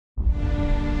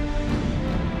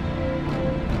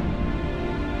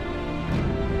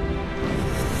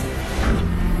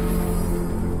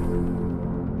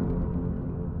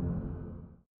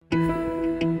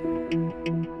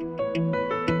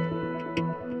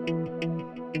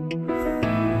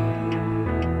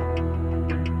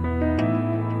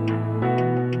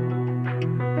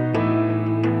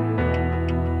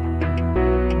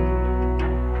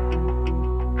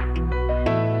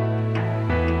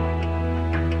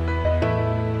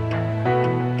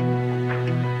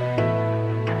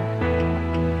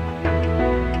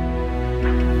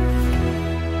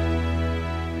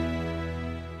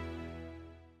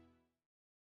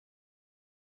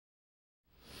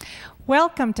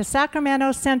Welcome to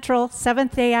Sacramento Central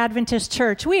Seventh-day Adventist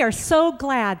Church. We are so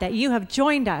glad that you have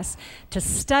joined us to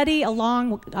study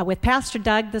along with Pastor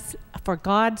Doug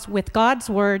with God's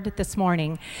Word this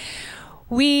morning.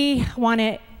 We want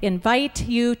to invite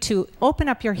you to open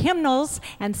up your hymnals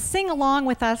and sing along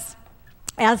with us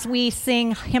as we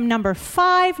sing hymn number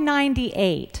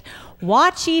 598.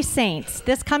 Watch Ye Saints.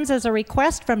 This comes as a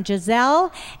request from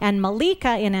Giselle and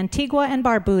Malika in Antigua and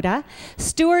Barbuda,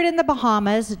 Stuart in the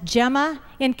Bahamas, Gemma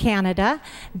in Canada,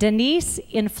 Denise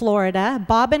in Florida,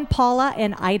 Bob and Paula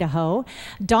in Idaho,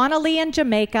 Donnelly in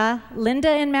Jamaica,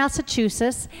 Linda in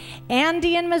Massachusetts,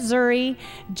 Andy in Missouri,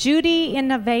 Judy in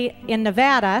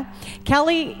Nevada,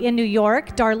 Kelly in New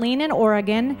York, Darlene in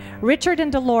Oregon, Richard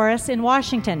and Dolores in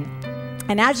Washington.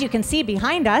 And as you can see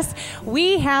behind us,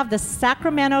 we have the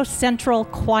Sacramento Central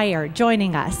Choir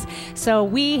joining us. So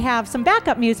we have some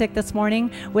backup music this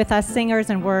morning with us singers,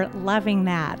 and we're loving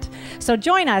that. So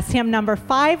join us, hymn number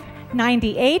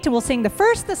 598, and we'll sing the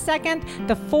first, the second,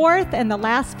 the fourth, and the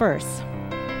last verse.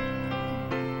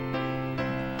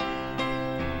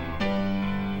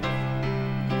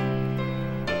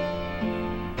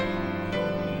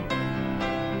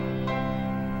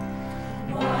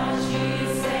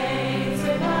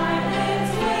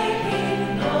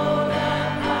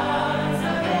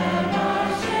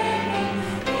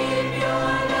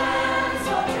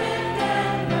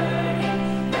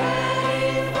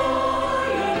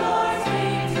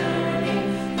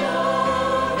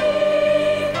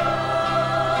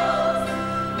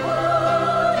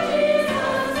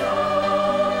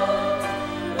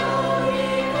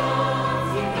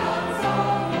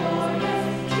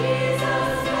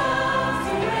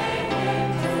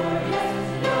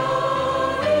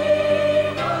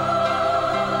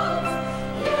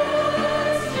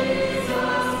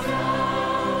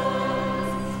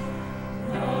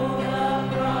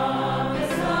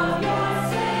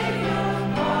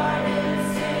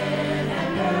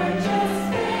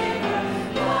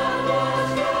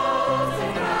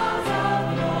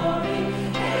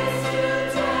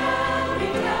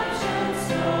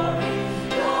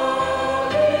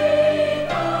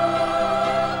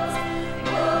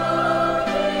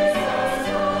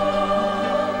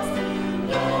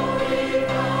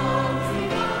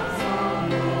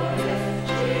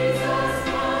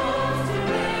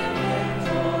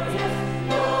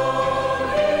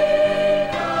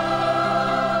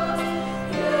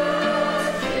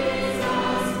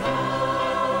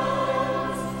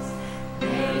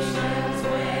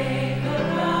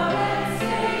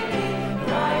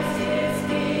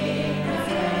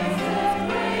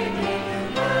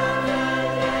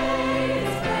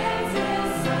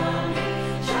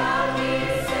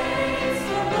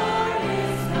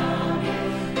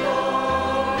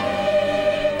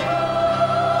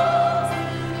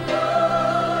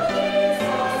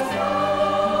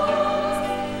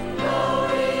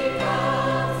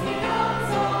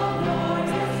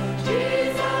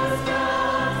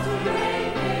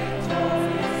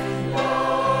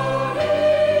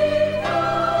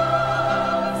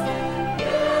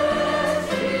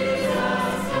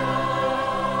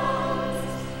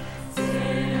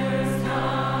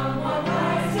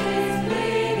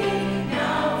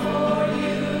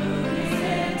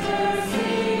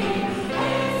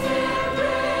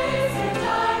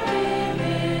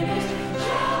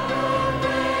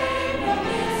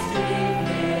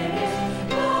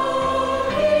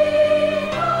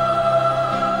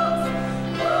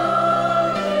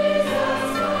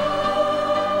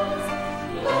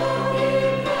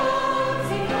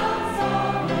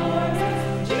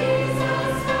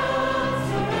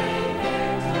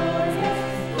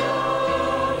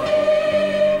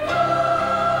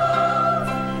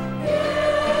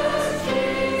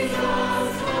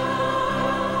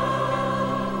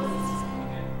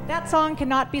 Song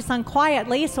cannot be sung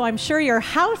quietly, so I'm sure your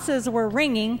houses were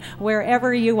ringing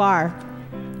wherever you are.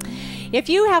 If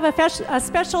you have a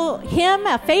special hymn,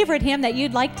 a favorite hymn that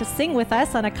you'd like to sing with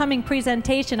us on a coming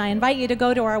presentation, I invite you to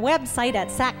go to our website at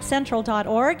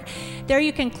saccentral.org. There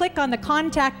you can click on the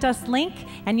Contact Us link,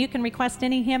 and you can request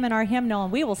any hymn in our hymnal,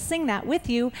 and we will sing that with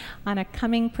you on a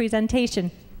coming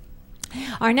presentation.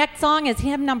 Our next song is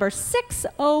hymn number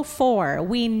 604,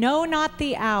 We Know Not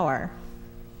the Hour.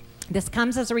 This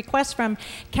comes as a request from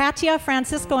Katia,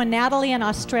 Francisco, and Natalie in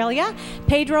Australia,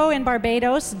 Pedro in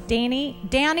Barbados,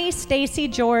 Danny, Stacy,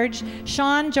 George,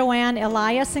 Sean, Joanne,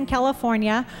 Elias in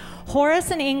California,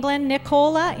 Horace in England,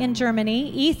 Nicola in Germany,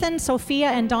 Ethan, Sophia,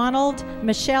 and Donald,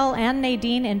 Michelle, and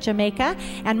Nadine in Jamaica,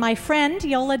 and my friend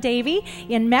Yola Davy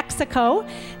in Mexico,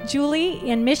 Julie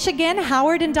in Michigan,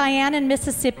 Howard and Diane in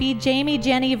Mississippi, Jamie,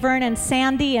 Jenny, Vern, and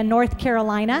Sandy in North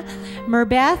Carolina,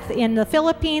 Merbeth in the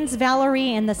Philippines,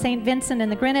 Valerie in the St. Vincent and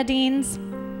the Grenadines,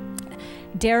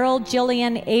 Daryl,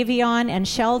 Jillian, Avion, and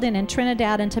Sheldon in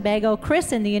Trinidad and Tobago,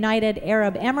 Chris in the United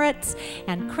Arab Emirates,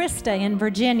 and Krista in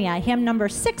Virginia. Hymn number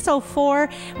 604,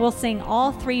 we'll sing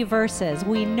all 3 verses.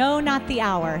 We know not the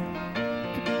hour.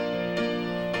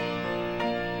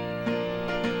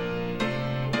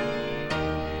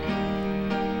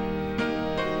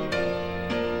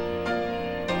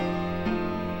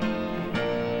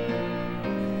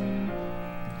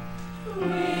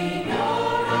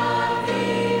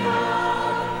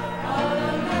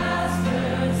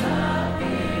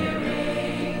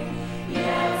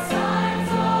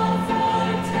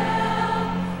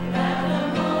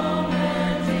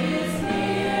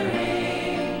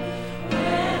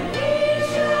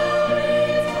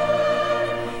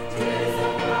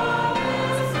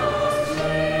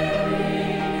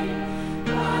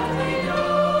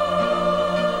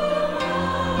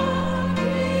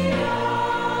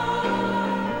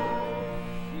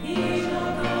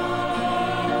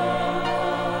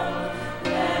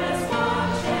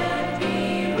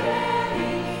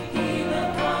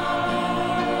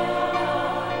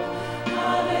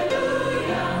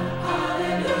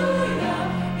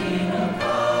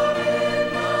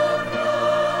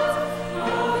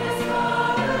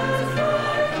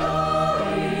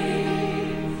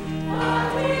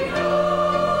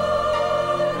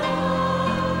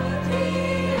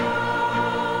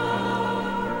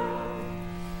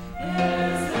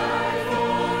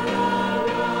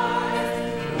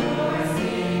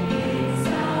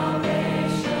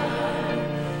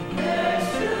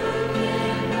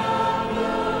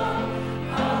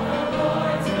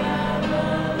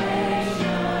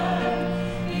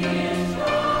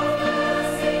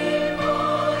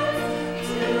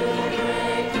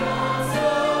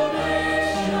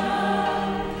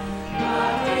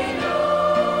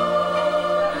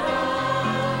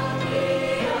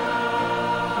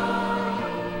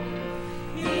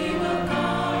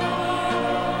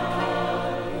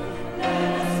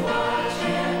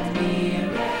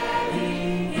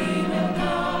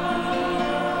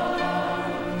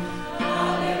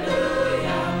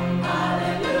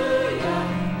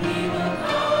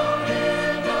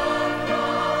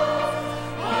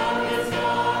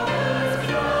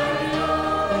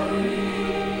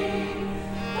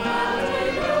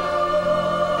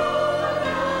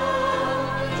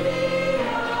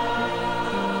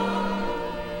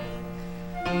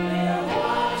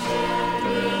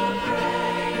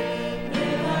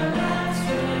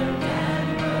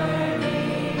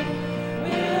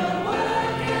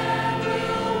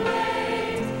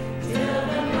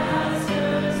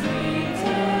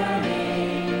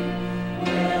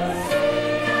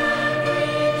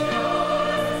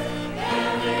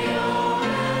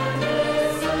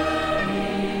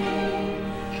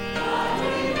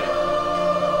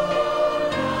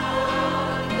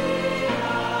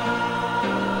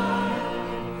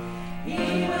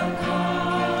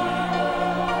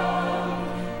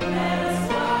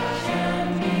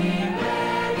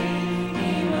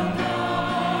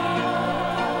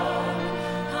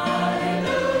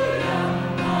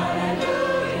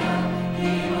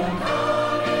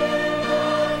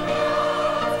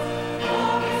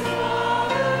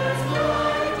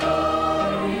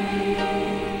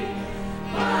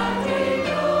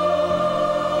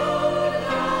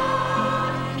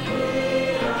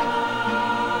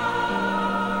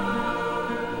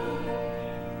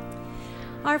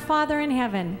 Our Father in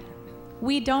heaven,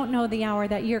 we don't know the hour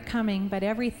that you're coming, but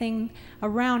everything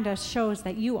around us shows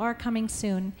that you are coming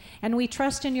soon. And we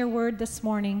trust in your word this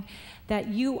morning that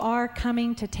you are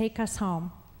coming to take us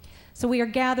home. So we are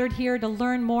gathered here to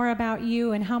learn more about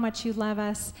you and how much you love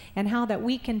us and how that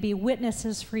we can be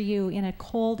witnesses for you in a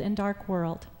cold and dark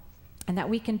world, and that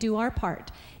we can do our part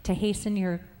to hasten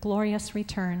your glorious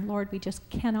return. Lord, we just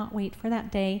cannot wait for that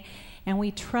day, and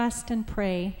we trust and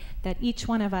pray that each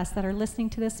one of us that are listening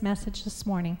to this message this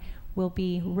morning will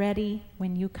be ready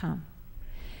when you come.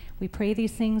 We pray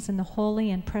these things in the holy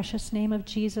and precious name of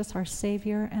Jesus, our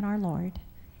Savior and our Lord.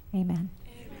 Amen.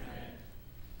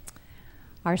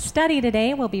 Our study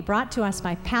today will be brought to us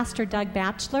by Pastor Doug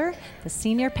Batchelor, the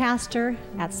senior pastor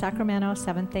at Sacramento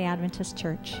Seventh-day Adventist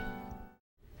Church.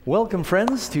 Welcome,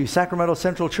 friends, to Sacramento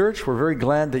Central Church. We're very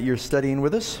glad that you're studying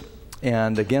with us.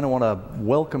 And again, I want to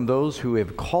welcome those who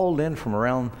have called in from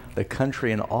around the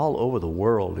country and all over the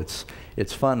world. It's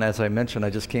fun. As I mentioned, I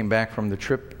just came back from the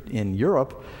trip in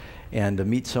Europe, and to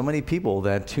meet so many people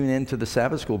that tune into the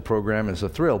Sabbath School program is a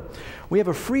thrill. We have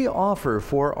a free offer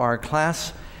for our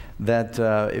class that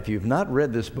if you've not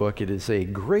read this book, it is a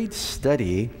great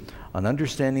study on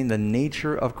understanding the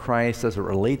nature of Christ as it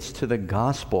relates to the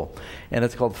gospel. And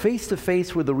it's called Face to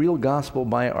Face with the Real Gospel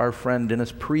by our friend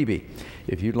Dennis Priebe.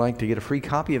 If you'd like to get a free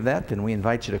copy of that, then we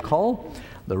invite you to call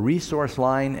the resource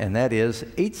line, and that is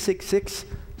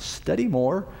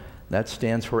 866-STUDY-MORE. That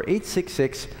stands for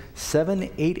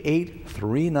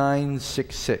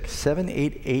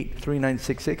 866-788-3966.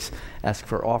 788-3966. Ask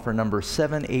for offer number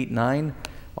 789.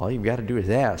 All you've got to do is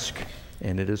ask,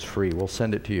 and it is free. We'll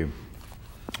send it to you.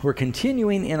 We're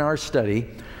continuing in our study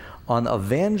on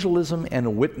evangelism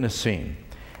and witnessing.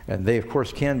 And they, of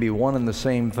course, can be one and the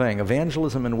same thing.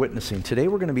 Evangelism and witnessing. Today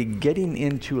we're going to be getting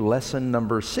into lesson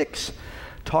number 6,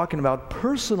 talking about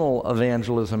personal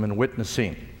evangelism and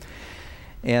witnessing.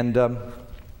 And,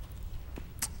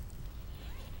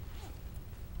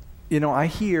 you know, I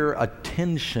hear a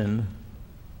tension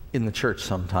in the church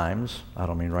sometimes. I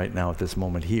don't mean right now at this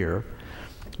moment here.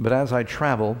 But as I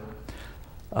travel,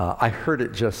 I heard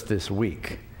it just this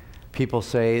week. People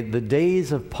say, the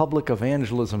days of public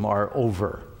evangelism are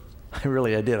over.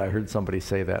 I did. I heard somebody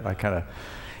say that. I kind of,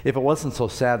 if it wasn't so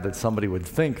sad that somebody would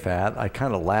think that, I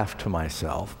kind of laughed to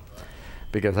myself,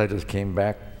 because I just came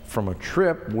back from a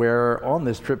trip where on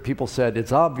this trip people said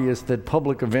it's obvious that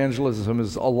public evangelism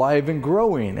is alive and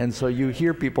growing. And so you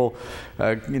hear people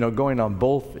going on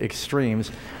both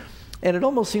extremes. And it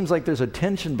almost seems like there's a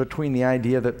tension between the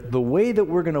idea that the way that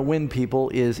we're going to win people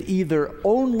is either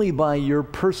only by your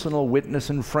personal witness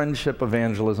and friendship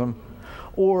evangelism,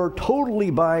 or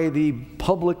totally by the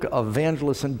public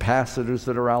evangelists and pastors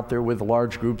that are out there with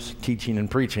large groups teaching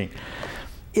and preaching.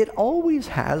 It always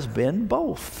has been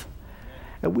both.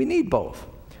 And we need both.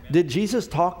 Did Jesus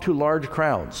talk to large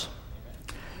crowds?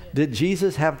 Did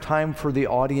Jesus have time for the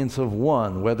audience of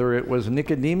one, whether it was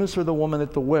Nicodemus or the woman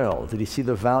at the well? Did he see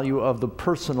the value of the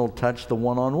personal touch, the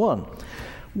one-on-one?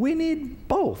 We need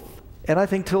both. And I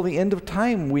think till the end of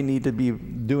time we need to be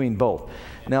doing both.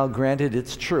 Now, granted,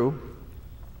 it's true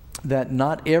that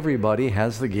not everybody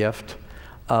has the gift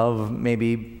of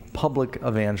maybe public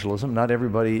evangelism. Not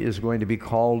everybody is going to be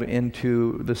called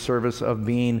into the service of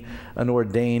being an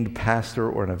ordained pastor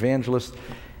or an evangelist.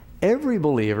 Every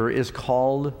believer is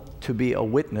called to be a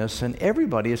witness, and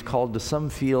everybody is called to some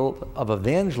field of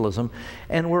evangelism,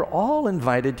 and we're all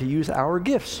invited to use our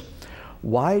gifts.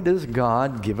 Why does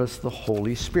God give us the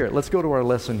Holy Spirit? Let's go to our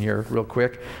lesson here real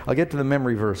quick. I'll get to the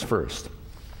memory verse first.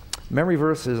 Memory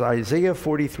verse is Isaiah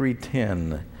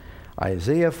 43:10.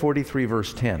 Isaiah 43,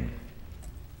 verse 10.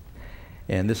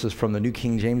 And this is from the New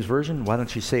King James Version. Why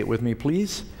don't you say it with me,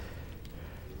 please?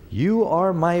 You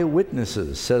are my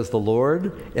witnesses, says the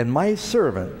Lord, and my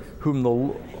servant,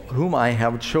 whom I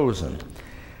have chosen.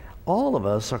 All of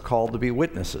us are called to be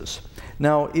witnesses.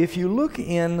 Now, if you look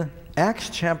in Acts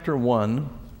chapter 1,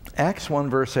 Acts 1,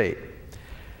 verse 8,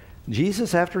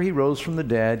 Jesus, after he rose from the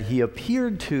dead, he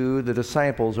appeared to the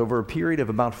disciples over a period of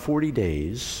about 40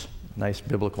 days. Nice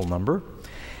biblical number.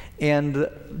 And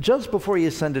just before he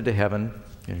ascended to heaven,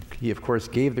 he, of course,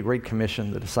 gave the Great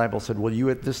Commission. The disciples said, will you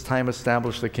at this time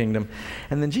establish the kingdom?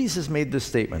 And then Jesus made this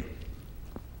statement.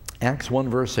 Acts 1,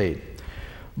 verse 8.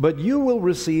 But you will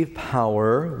receive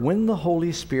power when the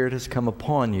Holy Spirit has come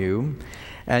upon you,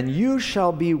 and you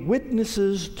shall be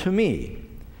witnesses to me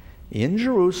in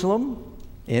Jerusalem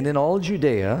and in all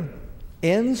Judea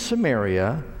and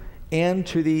Samaria and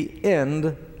to the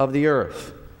end of the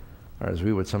earth. Or as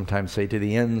we would sometimes say, to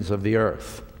the ends of the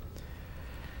earth.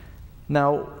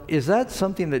 Now, is that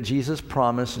something that Jesus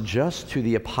promised just to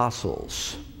the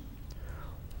apostles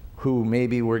who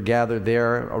maybe were gathered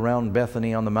there around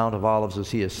Bethany on the Mount of Olives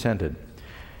as he ascended?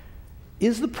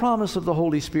 Is the promise of the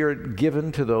Holy Spirit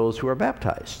given to those who are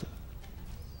baptized?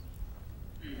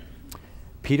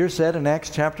 Peter said in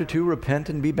Acts chapter 2, repent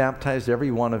and be baptized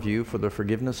every one of you for the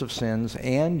forgiveness of sins,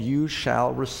 and you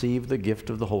shall receive the gift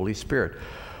of the Holy Spirit.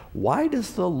 Why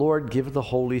does the Lord give the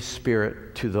Holy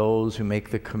Spirit to those who make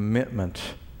the commitment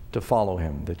to follow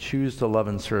him, that choose to love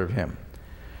and serve him?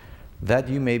 That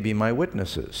you may be my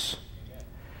witnesses.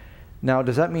 Now,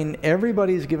 does that mean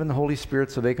everybody's given the Holy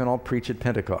Spirit so they can all preach at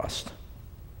Pentecost?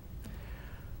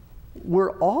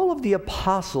 Were all of the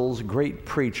apostles great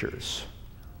preachers?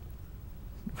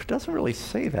 It doesn't really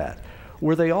say that.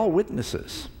 Were they all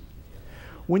witnesses?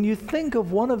 When you think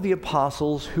of one of the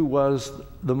apostles who was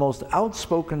the most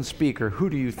outspoken speaker, who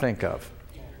do you think of?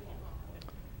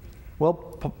 Well,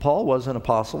 Paul was an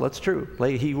apostle, that's true.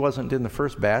 He wasn't in the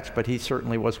first batch, but he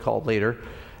certainly was called later.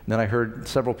 And then I heard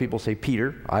several people say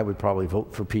Peter. I would probably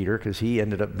vote for Peter because he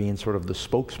ended up being sort of the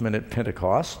spokesman at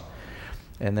Pentecost.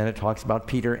 And then it talks about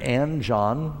Peter and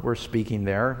John were speaking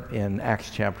there in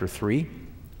Acts chapter 3.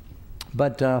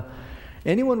 But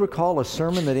anyone recall a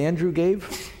sermon that Andrew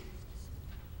gave?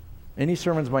 Any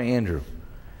sermons by Andrew?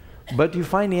 But you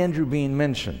find Andrew being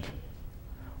mentioned.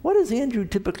 What is Andrew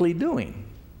typically doing?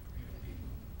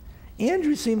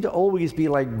 Andrew seemed to always be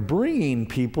like bringing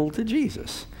people to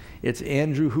Jesus. It's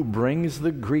Andrew who brings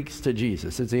the Greeks to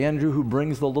Jesus. It's Andrew who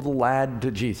brings the little lad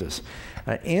to Jesus.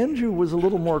 Andrew was a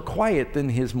little more quiet than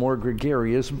his more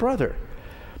gregarious brother.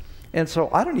 And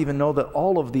so I don't even know that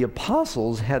all of the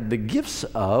apostles had the gifts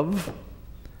of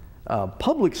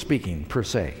public speaking per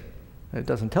se. It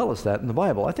doesn't tell us that in the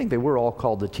Bible. I think they were all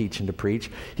called to teach and to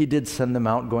preach. He did send them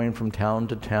out going from town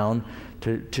to town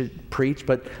to preach,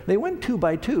 but they went 2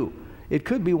 by 2. It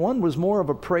could be one was more of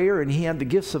a prayer and he had the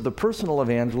gifts of the personal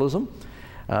evangelism,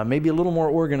 maybe a little more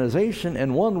organization,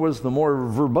 and one was the more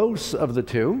verbose of the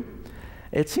two.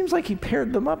 It seems like he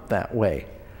paired them up that way.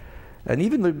 And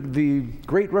even the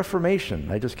Great Reformation,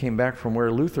 I just came back from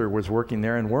where Luther was working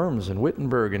there in Worms and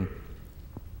Wittenberg and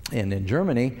in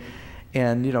Germany.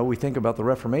 And, you know, we think about the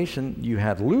Reformation, you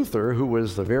had Luther, who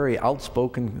was the very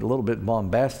outspoken, a little bit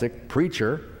bombastic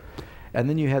preacher. And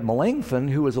then you had Melanchthon,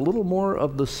 who was a little more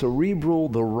of the cerebral,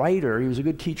 the writer. He was a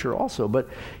good teacher also, but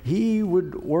he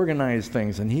would organize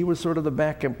things, and he was sort of the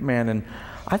backup man. And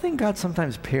I think God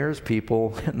sometimes pairs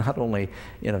people, not only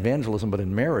in evangelism, but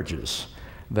in marriages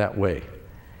that way.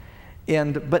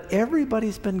 But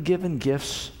everybody's been given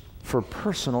gifts for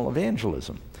personal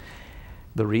evangelism.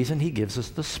 The reason he gives us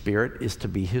the Spirit is to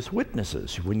be his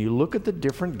witnesses. When you look at the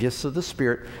different gifts of the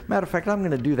Spirit, matter of fact, I'm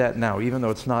going to do that now, even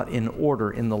though it's not in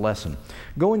order in the lesson.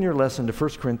 Go in your lesson to 1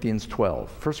 Corinthians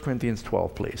 12. 1 Corinthians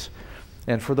 12, please.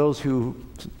 And for those who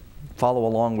follow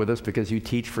along with us because you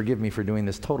teach, forgive me for doing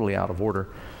this totally out of order.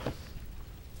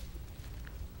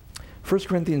 1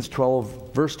 Corinthians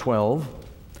 12, verse 12.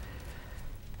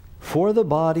 For the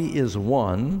body is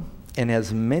one and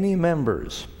has many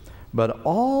members, but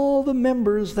all the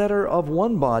members that are of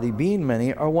one body, being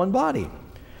many, are one body.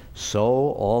 So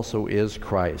also is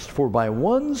Christ. For by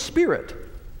one Spirit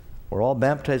we're all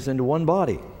baptized into one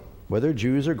body, whether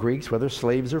Jews or Greeks, whether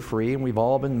slaves or free, and we've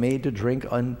all been made to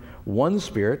drink on one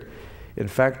Spirit. In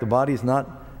fact, the body is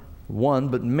not one,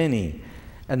 but many.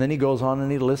 And then he goes on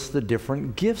and he lists the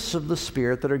different gifts of the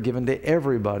Spirit that are given to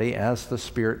everybody as the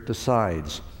Spirit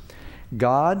decides.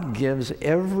 God gives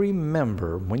every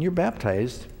member, when you're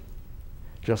baptized,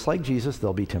 just like Jesus,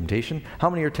 there'll be temptation. How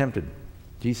many are tempted?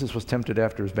 Jesus was tempted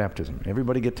after his baptism.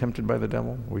 Everybody get tempted by the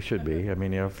devil? We should be. I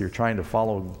mean, you know, if you're trying to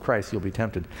follow Christ, you'll be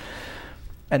tempted.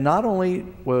 And not only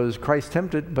was Christ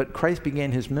tempted, but Christ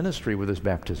began his ministry with his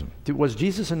baptism. Was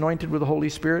Jesus anointed with the Holy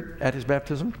Spirit at his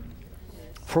baptism?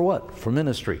 For what? For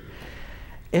ministry.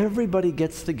 Everybody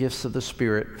gets the gifts of the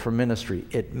Spirit for ministry.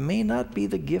 It may not be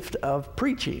the gift of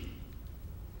preaching,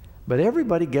 but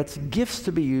everybody gets gifts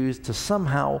to be used to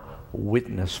somehow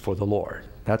witness for the Lord.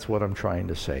 That's what I'm trying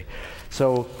to say.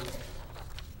 So,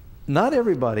 not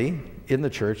everybody in the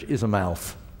church is a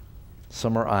mouth.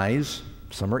 Some are eyes,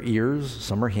 some are ears,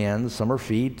 some are hands, some are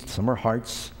feet, some are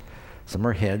hearts, some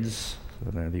are heads,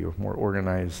 the more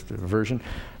organized version.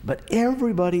 But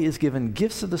everybody is given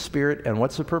gifts of the Spirit, and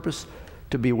what's the purpose?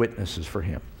 To be witnesses for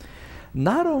him.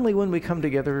 Not only when we come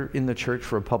together in the church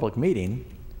for a public meeting,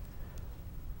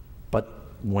 but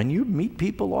when you meet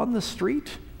people on the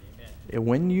street,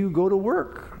 when you go to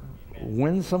work,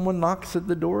 when someone knocks at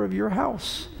the door of your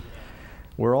house,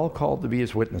 we're all called to be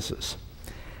his witnesses.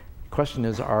 The question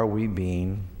is, are we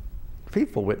being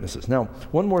faithful witnesses? Now,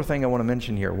 one more thing I want to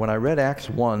mention here. When I read Acts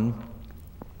 1,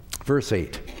 verse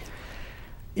 8,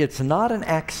 it's not an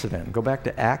accident. Go back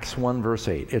to Acts 1, verse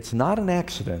 8. It's not an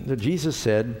accident that Jesus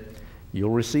said,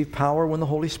 you'll receive power when the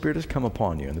Holy Spirit has come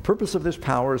upon you. And the purpose of this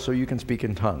power is so you can speak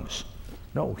in tongues.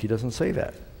 No, he doesn't say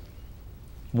that.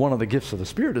 One of the gifts of the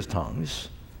Spirit is tongues,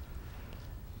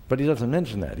 but he doesn't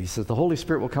mention that. He says the Holy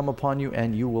Spirit will come upon you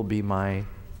and you will be my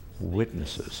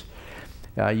witnesses.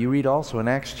 You read also in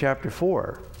Acts chapter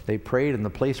 4, they prayed and the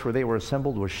place where they were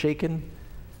assembled was shaken.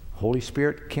 Holy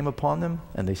Spirit came upon them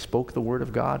and they spoke the word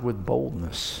of God with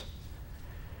boldness.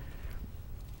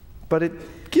 But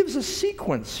it gives a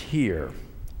sequence here.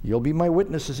 You'll be my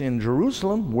witnesses in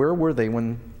Jerusalem. Where were they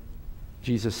when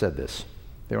Jesus said this?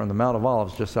 They were on the Mount of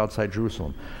Olives just outside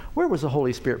Jerusalem. Where was the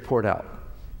Holy Spirit poured out?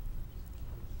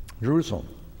 Jerusalem.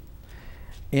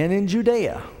 And in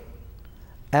Judea.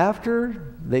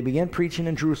 After they began preaching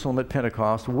in Jerusalem at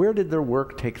Pentecost, where did their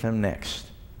work take them next?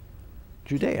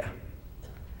 Judea.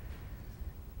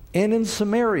 And in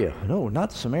Samaria. No,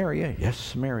 not Samaria. Yes,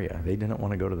 Samaria. They didn't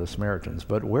want to go to the Samaritans.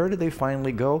 But where did they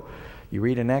finally go? You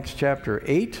read in Acts chapter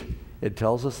 8, it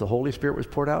tells us the Holy Spirit was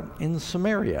poured out in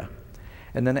Samaria.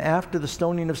 And then after the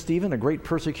stoning of Stephen, a great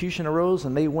persecution arose,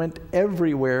 and they went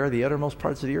everywhere, the uttermost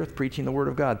parts of the earth, preaching the word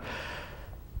of God.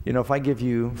 You know, if I give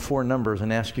you 4 numbers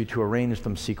and ask you to arrange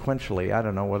them sequentially, I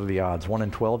don't know, what are the odds? 1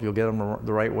 in 12, you'll get them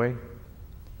the right way?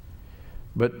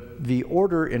 But the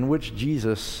order in which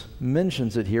Jesus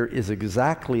mentions it here is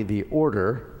exactly the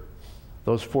order,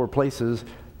 those 4 places,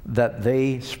 that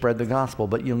they spread the gospel.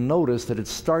 But you'll notice that it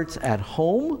starts at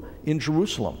home in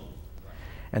Jerusalem.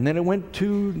 And then it went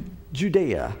to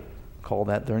Judea, call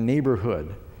that their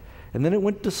neighborhood. And then it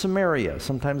went to Samaria.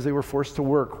 Sometimes they were forced to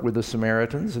work with the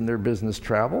Samaritans in their business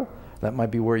travel. That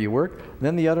might be where you work. And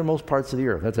then the uttermost parts of the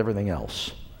earth. That's everything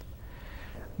else.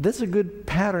 That's a good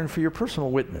pattern for your personal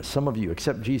witness. Some of you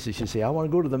accept Jesus. You say, I want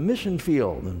to go to the mission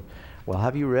field. And, well,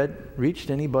 have you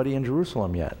reached anybody in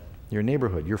Jerusalem yet? Your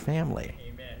neighborhood, your family.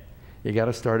 Amen. You got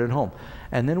to start at home.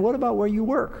 And then what about where you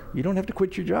work? You don't have to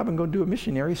quit your job and go do a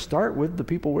missionary. Start with the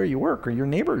people where you work or your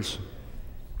neighbors.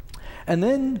 And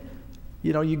then,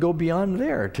 you know, you go beyond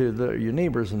there to your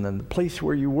neighbors and then the place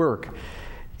where you work.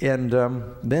 And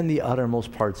then the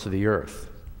uttermost parts of the earth.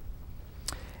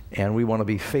 And we want to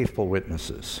be faithful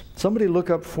witnesses. Somebody look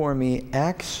up for me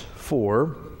Acts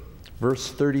 4,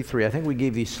 verse 33. I think we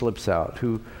gave these slips out.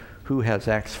 Who has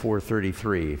Acts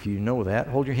 4:33? If you know that,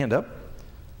 hold your hand up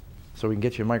so we can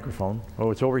get you a microphone.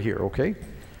 Oh, it's over here, okay?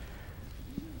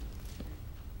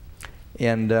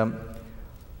 And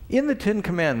in the 10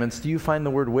 Commandments, do you find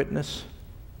the word witness?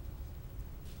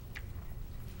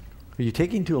 Are you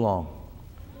taking too long?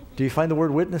 Do you find the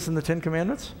word witness in the 10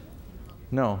 Commandments?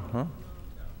 No, huh?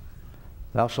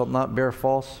 Thou shalt not bear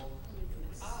false.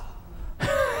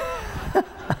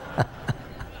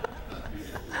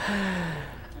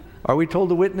 Are we told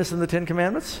to witness in the 10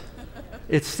 Commandments?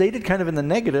 It's stated kind of in the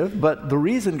negative, but the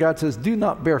reason God says, do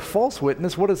not bear false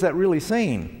witness, what is that really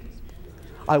saying?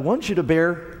 I want you to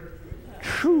bear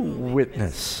true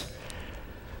witness.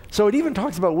 So it even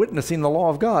talks about witnessing the law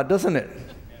of God, doesn't it?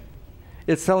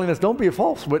 It's telling us don't be a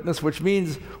false witness, which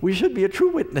means we should be a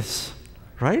true witness,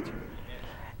 right?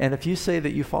 And if you say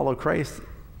that you follow Christ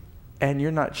and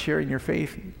you're not sharing your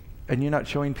faith and you're not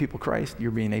showing people Christ, you're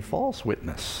being a false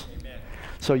witness. Amen.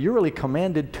 So you're really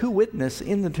commanded to witness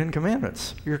in the 10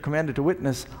 Commandments. You're commanded to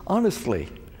witness honestly.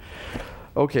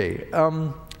 Okay,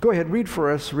 go ahead, read for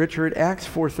us, Richard, Acts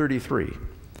 4:33.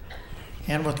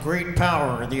 And with great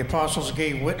power the apostles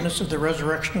gave witness of the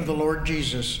resurrection of the Lord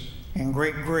Jesus, and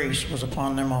great grace was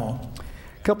upon them all.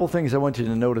 A couple things I want you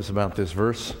to notice about this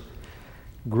verse.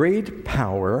 Great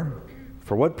power,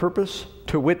 for what purpose?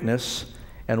 To witness.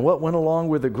 And what went along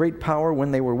with the great power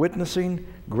when they were witnessing?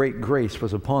 Great grace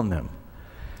was upon them.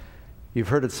 You've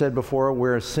heard it said before,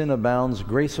 where sin abounds,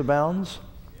 grace abounds.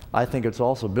 I think it's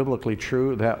also biblically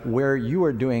true that where you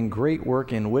are doing great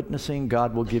work in witnessing,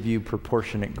 God will give you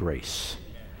proportionate grace.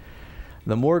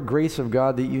 The more grace of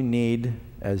God that you need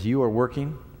as you are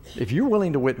working, if you're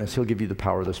willing to witness, He'll give you the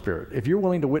power of the Spirit. If you're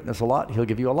willing to witness a lot, He'll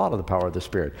give you a lot of the power of the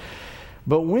Spirit.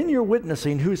 But when you're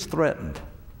witnessing, who's threatened?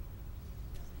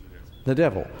 The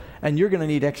devil. And you're going to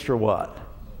need extra what?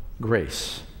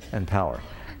 Grace and power.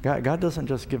 God doesn't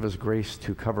just give us grace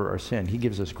to cover our sin. He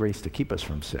gives us grace to keep us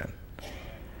from sin.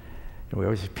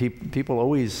 And people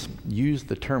always use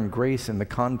the term grace in the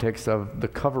context of the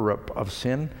cover-up of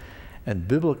sin. And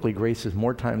biblically, grace is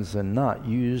more times than not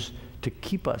used to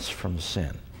keep us from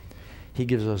sin. He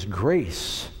gives us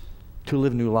grace to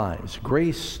live new lives,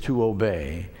 grace to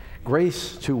obey,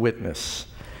 grace to witness.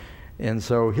 And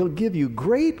so He'll give you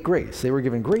great grace. They were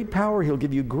given great power. He'll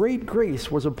give you great grace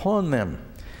was upon them.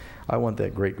 I want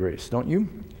that great grace, don't you?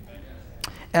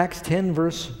 Acts 10,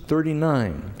 verse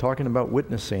 39, talking about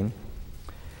witnessing.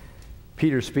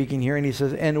 Peter speaking here, and he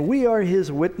says, and we are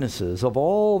His witnesses of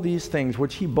all these things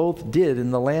which He both did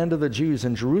in the land of the Jews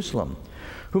in Jerusalem,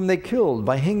 whom they killed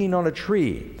by hanging on a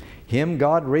tree. Him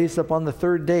God raised up on the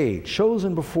 3rd day,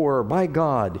 chosen before by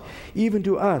God, even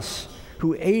to us,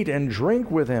 who ate and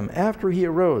drank with Him after He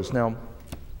arose. Now,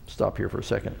 stop here for a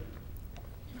second.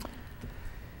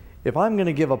 If I'm going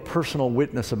to give a personal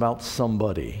witness about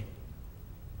somebody,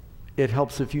 it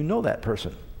helps if you know that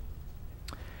person.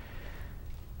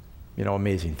 You know,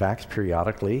 amazing facts,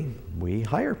 periodically we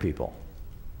hire people.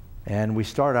 And we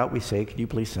start out, we say, could you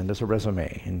please send us a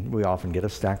resume? And we often get a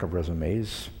stack of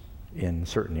resumes in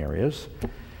certain areas.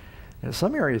 In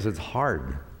some areas it's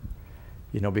hard,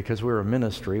 you know, because we're a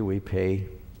ministry, we pay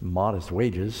modest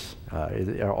wages.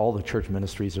 All the church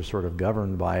ministries are sort of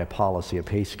governed by a policy, a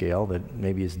pay scale that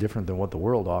maybe is different than what the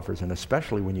world offers, and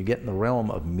especially when you get in the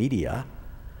realm of media,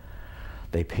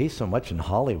 they pay so much in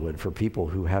Hollywood for people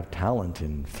who have talent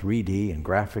in 3D and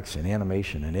graphics and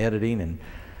animation and editing, and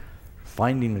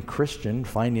finding a Christian,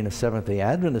 finding a Seventh-day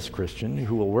Adventist Christian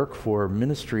who will work for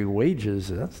ministry wages,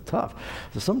 that's tough.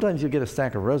 So sometimes you get a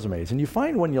stack of resumes, and you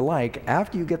find one you like.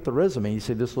 After you get the resume, you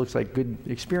say, this looks like good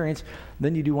experience.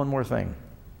 Then you do one more thing.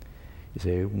 You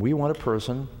say, we want a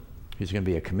person who's going to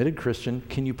be a committed Christian.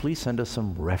 Can you please send us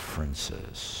some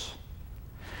references?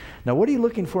 Now, what are you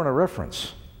looking for in a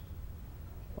reference?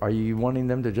 Are you wanting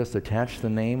them to just attach the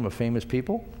name of famous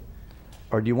people?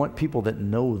 Or do you want people that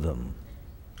know them?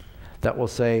 That will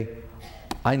say,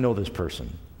 I know this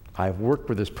person. I've worked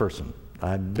with this person.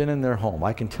 I've been in their home.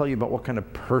 I can tell you about what kind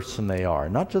of person they are.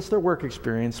 Not just their work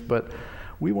experience, but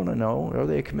we want to know, are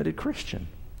they a committed Christian?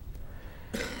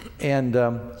 And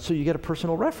so you get a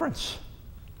personal reference.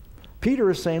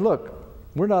 Peter is saying, look,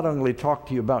 we're not only going to talk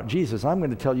to you about Jesus, I'm going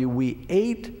to tell you we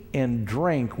ate and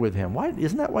drank with him. Why?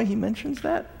 Isn't that why he mentions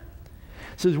that?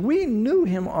 It says we knew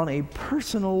him on a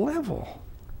personal level.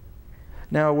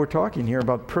 Now, we're talking here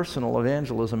about personal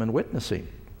evangelism and witnessing.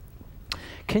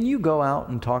 Can you go out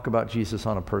and talk about Jesus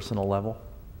on a personal level?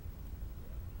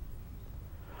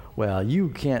 Well, you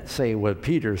can't say what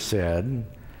Peter said,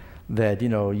 that,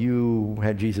 you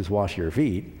had Jesus wash your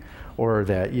feet, or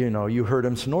that, you heard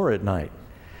him snore at night.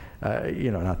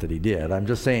 Not that he did. I'm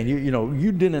just saying,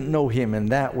 you didn't know him in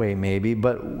that way maybe,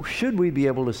 but should we be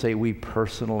able to say we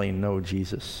personally know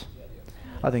Jesus?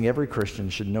 I think every Christian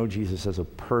should know Jesus as a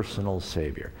personal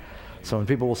Savior. So when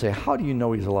people will say, how do you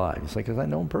know he's alive? It's like, because I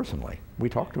know him personally. We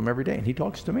talk to him every day, and he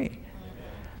talks to me.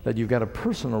 That you've got a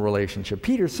personal relationship.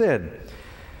 Peter said,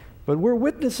 but we're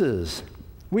witnesses.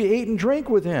 We ate and drank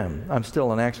with him. I'm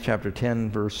still in Acts chapter 10,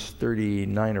 verse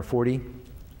 39 or 40.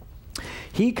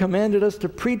 He commanded us to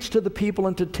preach to the people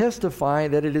and to testify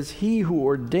that it is he who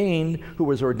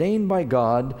was ordained by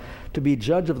God to be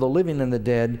judge of the living and the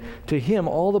dead. To him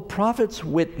all the prophets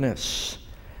witness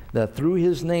that through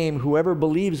his name whoever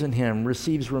believes in him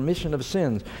receives remission of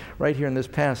sins. Right here in this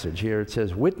passage here it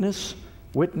says witness,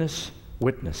 witness,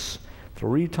 witness.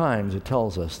 3 times it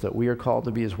tells us that we are called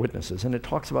to be his witnesses, and it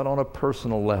talks about on a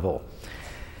personal level.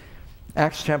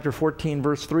 Acts chapter 14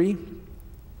 verse 3.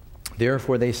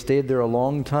 Therefore they stayed there a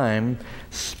long time,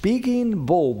 speaking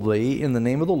boldly in the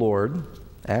name of the Lord,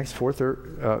 Acts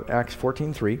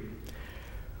 14:3,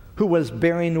 who was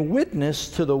bearing witness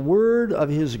to the word of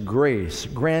his grace,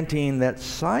 granting that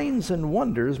signs and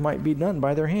wonders might be done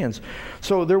by their hands.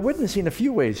 So they're witnessing a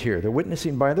few ways here. They're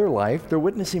witnessing by their life, they're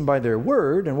witnessing by their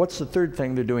word, and what's the third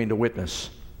thing they're doing to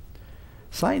witness?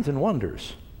 Signs and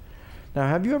wonders. Now,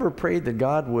 have you ever prayed that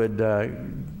God would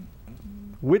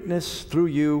witness through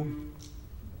you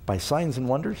by signs and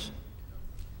wonders?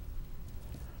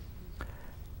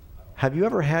 Have you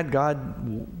ever had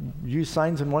God use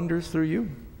signs and wonders through you?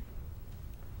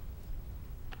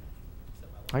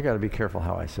 I got to be careful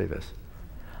how I say this.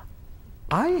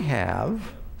 I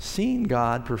have seen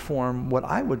God perform what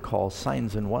I would call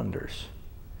signs and wonders.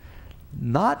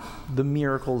 Not the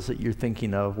miracles that you're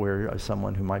thinking of where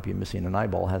someone who might be missing an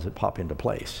eyeball has it pop into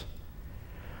place.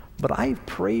 But I've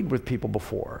prayed with people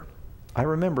before. I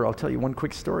remember, I'll tell you one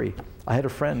quick story. I had a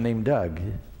friend named Doug,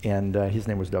 and his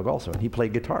name was Doug also, and he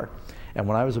played guitar. And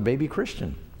when I was a baby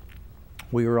Christian,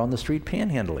 we were on the street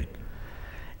panhandling.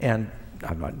 And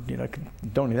I'm not,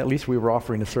 at least we were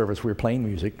offering a service. We were playing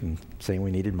music and saying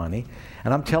we needed money.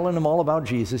 And I'm telling him all about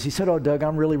Jesus. He said, oh, Doug,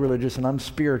 I'm really religious and I'm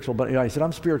spiritual. But I said,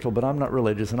 I'm spiritual, but I'm not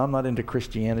religious and I'm not into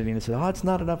Christianity. And he said, oh, it's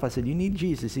not enough. I said, you need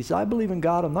Jesus. He said, I believe in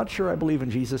God. I'm not sure I believe in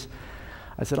Jesus.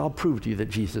 I said, I'll prove to you that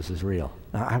Jesus is real.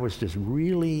 Now, I was just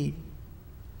really,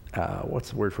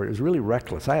 what's the word for it? It was really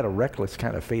reckless. I had a reckless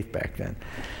kind of faith back then.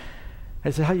 I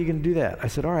said, how are you going to do that? I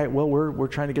said, all right, well, we're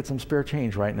trying to get some spare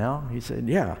change right now. He said,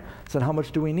 yeah. I said, how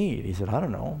much do we need? He said, I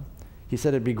don't know. He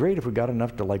said, it'd be great if we got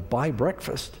enough to buy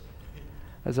breakfast.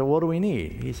 I said, what do we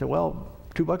need? He said, well,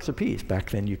 $2 a piece.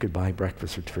 Back then you could buy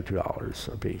breakfast for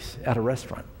 $2 a piece at a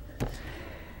restaurant.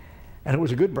 And it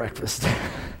was a good breakfast.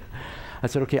 I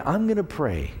said, okay, I'm going to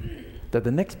pray that the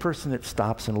next person that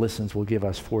stops and listens will give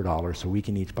us $4 so we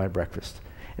can each buy breakfast.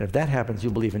 And if that happens,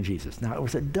 you'll believe in Jesus. Now, it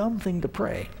was a dumb thing to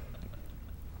pray.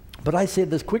 But I said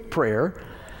this quick prayer,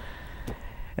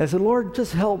 and I said, Lord,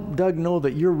 just help Doug know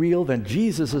that you're real, that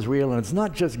Jesus is real, and it's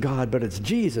not just God, but it's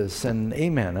Jesus, and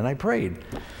amen. And I prayed.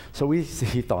 So he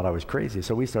thought I was crazy,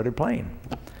 so we started playing.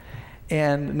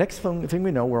 And next thing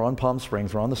we know, we're on Palm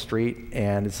Springs, we're on the street,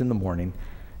 and it's in the morning.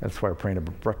 That's why we're praying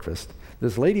about breakfast.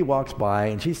 This lady walks by,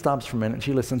 and she stops for a minute, and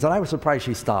she listens. And I was surprised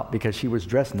she stopped because she was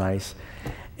dressed nice,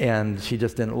 and she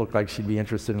just didn't look like she'd be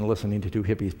interested in listening to two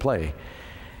hippies play.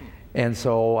 And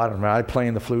so, I don't know, I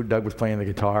playing the flute, Doug was playing the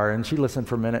guitar, and she listened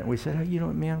for a minute, and we said, hey, you know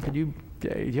what, ma'am, do you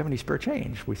have any spare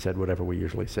change? We said whatever we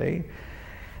usually say.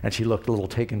 And she looked a little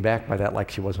taken back by that, like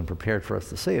she wasn't prepared for us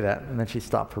to say that. And then she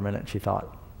stopped for a minute, and she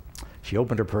thought, she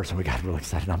opened her purse, and we got real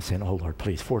excited. I'm saying, oh, Lord,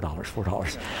 please,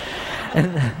 $4.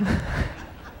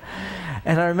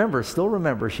 And I still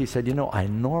remember, she said, you know, I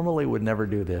normally would never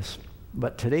do this,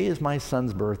 but today is my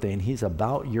son's birthday, and he's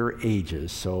about your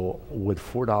ages, so would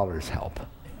 $4 help?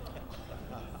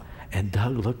 And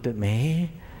Doug looked at me.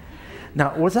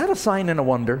 Now, was that a sign and a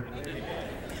wonder?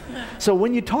 So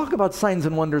when you talk about signs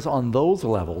and wonders on those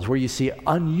levels, where you see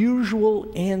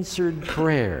unusual answered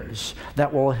prayers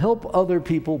that will help other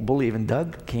people believe, and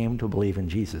Doug came to believe in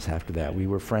Jesus after that. We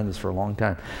were friends for a long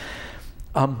time.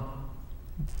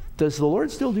 Does the Lord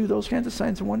still do those kinds of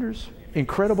signs and wonders?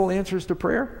 Incredible answers to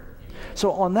prayer?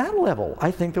 So on that level,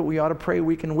 I think that we ought to pray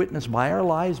we can witness by our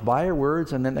lives, by our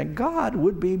words, and then that God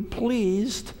would be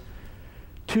pleased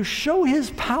to show his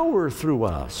power through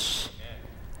us.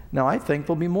 Now, I think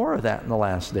there'll be more of that in the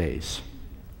last days.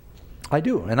 I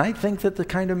do. And I think that the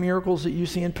kind of miracles that you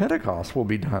see in Pentecost will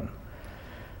be done.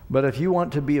 But if you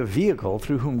want to be a vehicle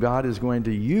through whom God is going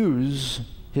to use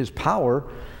his power,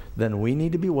 then we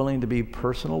need to be willing to be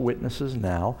personal witnesses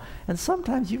now. And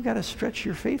sometimes you've got to stretch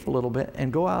your faith a little bit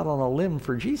and go out on a limb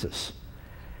for Jesus.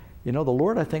 You know, the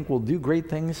Lord, I think, will do great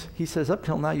things. He says, up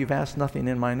till now, you've asked nothing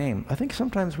in my name. I think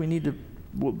sometimes we need to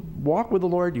walk with the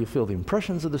Lord. You feel the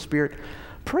impressions of the Spirit.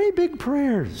 Pray big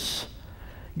prayers.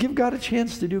 Give God a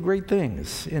chance to do great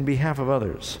things in behalf of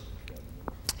others.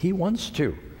 He wants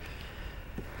to.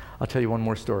 I'll tell you one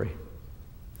more story.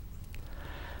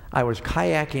 I was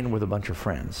kayaking with a bunch of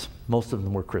friends. Most of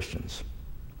them were Christians.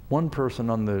 One person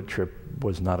on the trip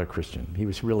was not a Christian. He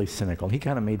was really cynical. He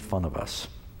kind of made fun of us.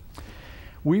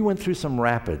 We went through some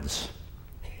rapids,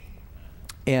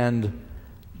 and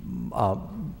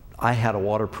I had a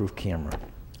waterproof camera.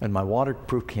 And my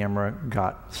waterproof camera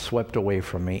got swept away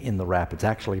from me in the rapids.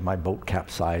 Actually, my boat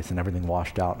capsized and everything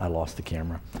washed out, and I lost the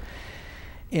camera.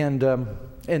 And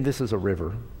this is a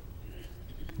river.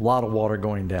 A lot of water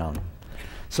going down.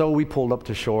 So we pulled up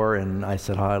to shore, and I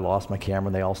said, oh, I lost my camera.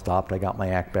 And they all stopped. I got my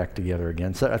act back together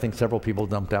again. So I think several people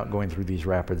dumped out going through these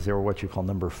rapids. They were what you call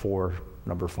number 4,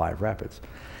 number 5 rapids.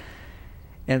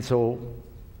 And so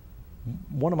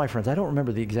one of my friends, I don't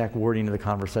remember the exact wording of the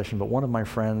conversation, but one of my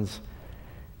friends,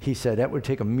 he said, that would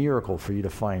take a miracle for you to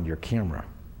find your camera.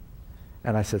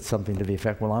 And I said something to the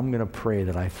effect, well, I'm going to pray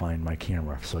that I find my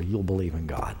camera, so you'll believe in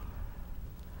God.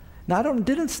 Now, I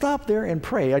didn't stop there and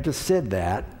pray. I just said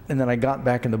that, and then I got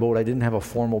back in the boat. I didn't have a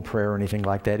formal prayer or anything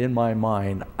like that. In my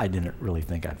mind, I didn't really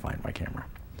think I'd find my camera.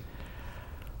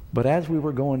 But as we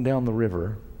were going down the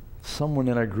river, someone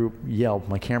in our group yelled.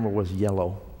 My camera was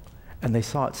yellow, and they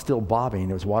saw it still bobbing.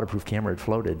 It was a waterproof camera. It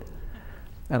floated.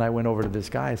 And I went over to this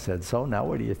guy and said, so now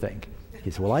what do you think?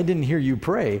 He said, well, I didn't hear you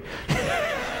pray.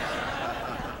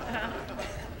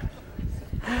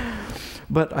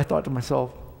 But I thought to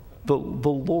myself, the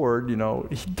Lord, you know,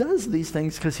 he does these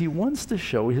things because he wants to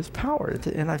show his power.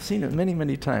 And I've seen it many,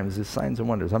 many times, as signs and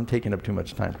wonders. I'm taking up too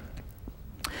much time.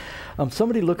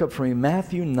 Somebody look up for me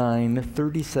Matthew 9,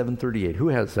 37, 38. Who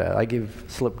has that? I gave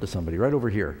slip to somebody right over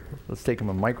here. Let's take him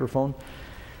a microphone.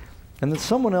 And then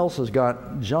someone else has got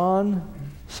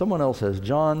someone else has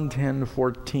John 10,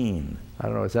 14. I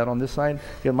don't know, is that on this side?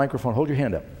 You got a microphone, hold your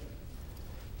hand up.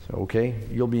 So, okay,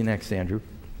 you'll be next, Andrew.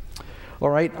 All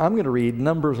right, I'm going to read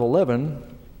Numbers 11,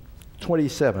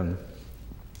 27.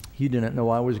 You didn't know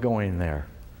I was going there.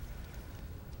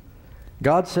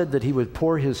 God said that he would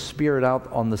pour his Spirit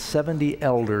out on the 70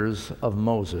 elders of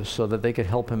Moses so that they could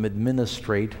help him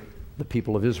administrate the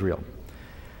people of Israel.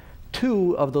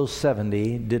 2 of those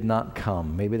 70 did not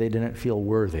come. Maybe they didn't feel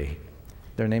worthy.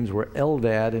 Their names were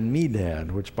Eldad and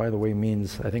Medad, which, by the way,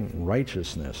 means, I think,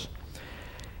 righteousness.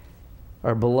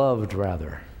 Or beloved,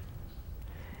 rather.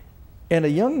 And a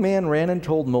young man ran and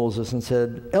told Moses and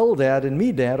said, Eldad and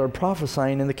Medad are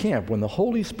prophesying in the camp. When the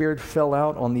Holy Spirit fell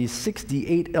out on these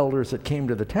 68 elders that came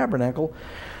to the tabernacle,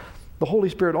 the Holy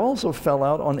Spirit also fell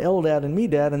out on Eldad and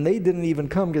Medad, and they didn't even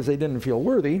come because they didn't feel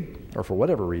worthy, or for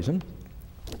whatever reason.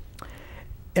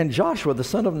 And Joshua, the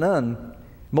son of Nun,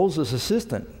 Moses'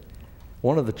 assistant,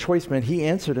 one of the choice men, he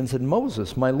answered and said,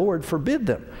 Moses, my Lord, forbid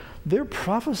them. They're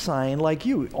prophesying like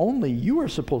you. Only you are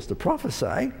supposed to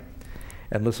prophesy.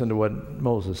 And listen to what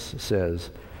Moses says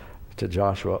to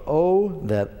Joshua. Oh,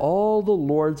 that all the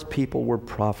Lord's people were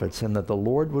prophets, and that the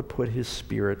Lord would put his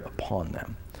Spirit upon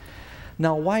them.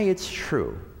 Now, why it's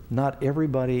true not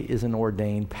everybody is an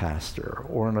ordained pastor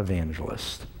or an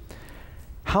evangelist.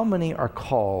 How many are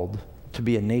called to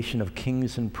be a nation of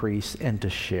kings and priests and to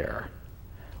share?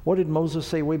 What did Moses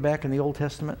say way back in the Old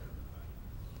Testament?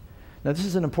 Now, this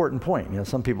is an important point. You know,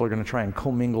 some people are going to try and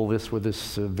commingle this with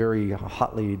this very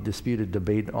hotly disputed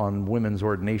debate on women's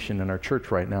ordination in our church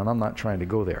right now, and I'm not trying to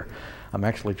go there. I'm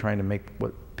actually trying to make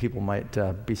what people might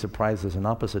be surprised as an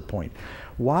opposite point.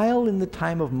 While in the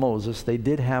time of Moses, they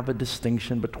did have a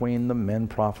distinction between the men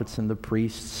prophets and the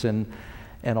priests and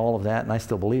all of that, and I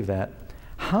still believe that.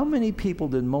 How many people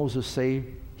did Moses say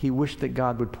he wished that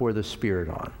God would pour the Spirit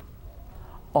on?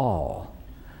 All.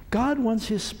 God wants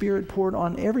His Spirit poured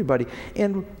on everybody.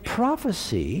 And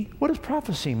prophecy, what does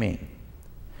prophecy mean?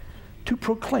 To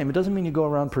proclaim. It doesn't mean you go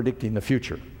around predicting the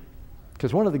future.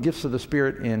 Because one of the gifts of the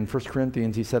Spirit in 1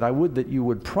 Corinthians, he said, I would that you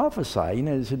would prophesy. You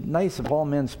know, it's nice if all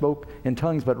men spoke in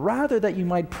tongues, but rather that you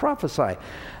might prophesy.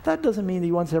 That doesn't mean that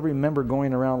he wants every member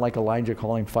going around like Elijah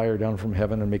calling fire down from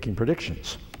heaven and making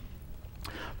predictions.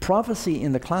 Prophecy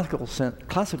in the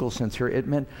classical sense here, it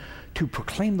meant to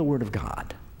proclaim the Word of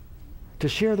God, to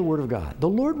share the Word of God. The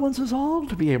Lord wants us all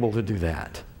to be able to do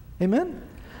that. Amen?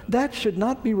 That should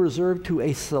not be reserved to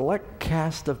a select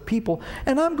cast of people.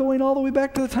 And I'm going all the way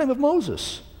back to the time of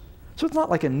Moses. So it's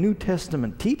not like a New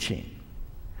Testament teaching.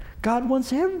 God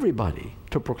wants everybody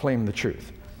to proclaim the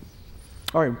truth.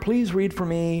 All right, please read for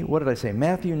me, what did I say,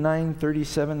 Matthew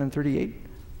 9:37 and 38?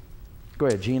 Go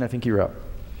ahead, Gene, I think you're up.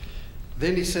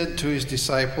 Then he said to his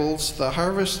disciples, the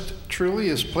harvest truly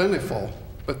is plentiful,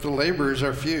 but the laborers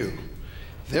are few.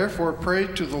 Therefore pray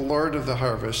to the Lord of the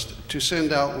harvest to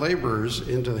send out laborers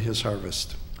into his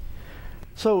harvest.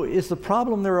 So is the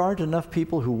problem there aren't enough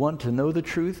people who want to know the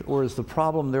truth, or is the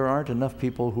problem there aren't enough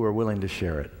people who are willing to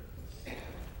share it?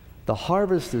 The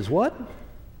harvest is what?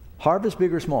 Harvest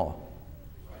big or small?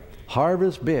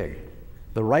 Harvest big.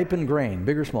 The ripened grain,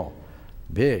 big or small?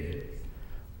 Big.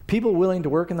 People willing to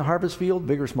work in the harvest field,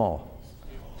 big or small?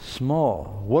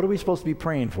 Small. What are we supposed to be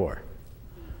praying for?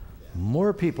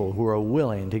 More people who are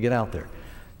willing to get out there.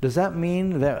 Does that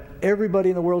mean that everybody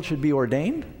in the world should be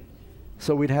ordained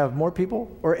so we'd have more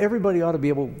people? Or everybody ought to be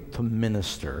able to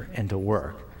minister and to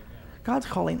work? God's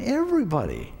calling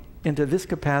everybody into this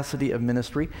capacity of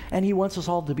ministry, and He wants us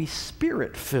all to be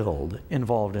Spirit-filled,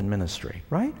 involved in ministry,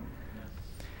 right?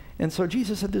 And so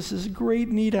Jesus said, this is great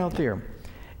need out there.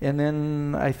 And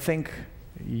then I think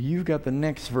you've got the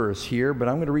next verse here, but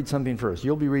I'm going to read something first.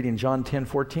 You'll be reading John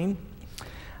 10:14.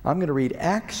 I'm going to read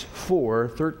Acts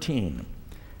 4:13,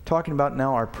 talking about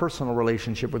now our personal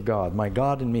relationship with God, my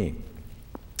God and me.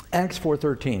 Acts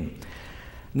 4:13.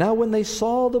 Now when they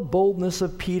saw the boldness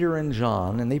of Peter and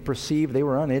John, and they perceived they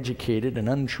were uneducated and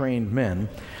untrained men,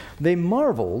 they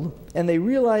marveled, and they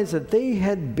realized that they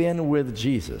had been with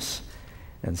Jesus.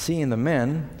 And seeing the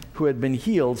men who had been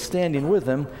healed standing with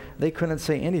them, they couldn't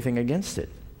say anything against it.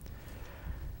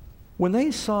 When they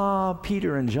saw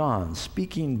Peter and John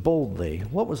speaking boldly,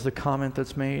 what was the comment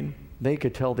that's made? They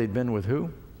could tell they'd been with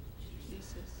who?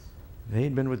 Jesus.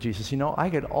 They'd been with Jesus. You know,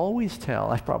 I could always tell,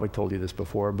 I've probably told you this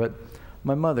before, but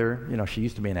my mother, you know, she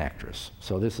used to be an actress,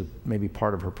 so this is maybe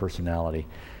part of her personality.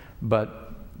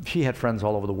 But she had friends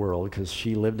all over the world because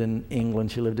she lived in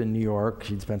England, she lived in New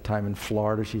She spent time in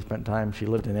Florida, she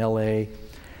lived in LA.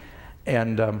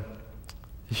 And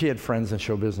she had friends in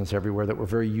show business everywhere that were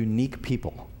very unique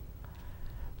people.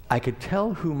 I could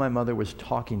tell who my mother was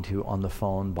talking to on the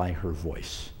phone by her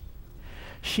voice.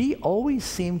 She always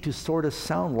seemed to sort of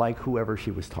sound like whoever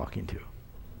she was talking to,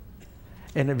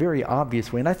 in a very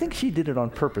obvious way. And I think she did it on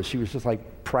purpose. She was just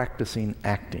like practicing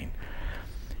acting.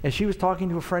 As she was talking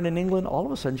to a friend in England, all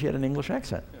of a sudden she had an English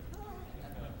accent.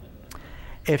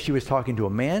 If she was talking to a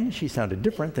man, she sounded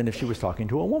different than if she was talking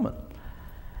to a woman.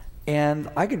 And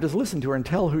I could just listen to her and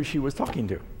tell who she was talking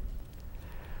to.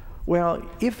 Well,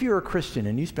 if you're a Christian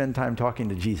and you spend time talking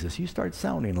to Jesus, you start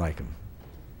sounding like Him.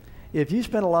 If you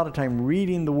spend a lot of time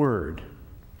reading the Word,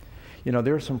 you know,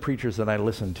 there are some preachers that I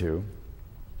listen to,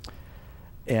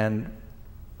 and,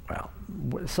 well,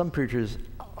 some preachers,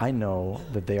 I know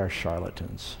that they are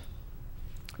charlatans.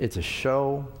 It's a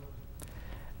show.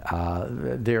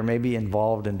 They're maybe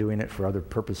involved in doing it for other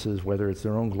purposes, whether it's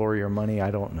their own glory or money, I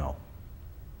don't know.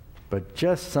 But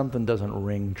just something doesn't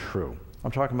ring true.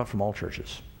 I'm talking about from all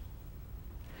churches.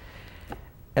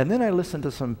 And then I listen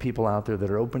to some people out there that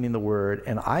are opening the Word,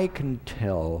 and I can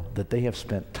tell that they have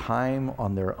spent time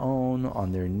on their own,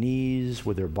 on their knees,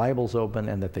 with their Bibles open,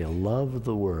 and that they love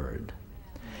the Word.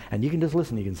 And you can just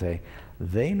listen, you can say,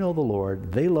 they know the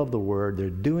Lord, they love the Word, they're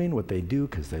doing what they do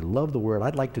because they love the Word.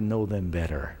 I'd like to know them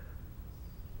better.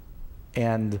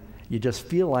 And you just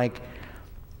feel like,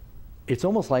 it's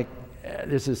almost like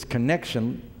there's this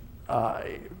connection.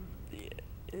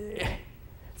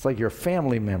 It's like your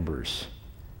family members,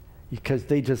 because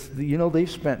they just, they've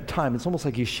spent time. It's almost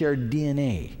like you share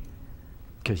DNA,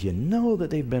 because you know that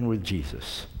they've been with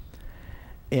Jesus.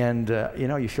 And,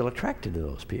 you feel attracted to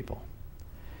those people.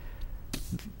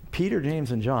 Peter,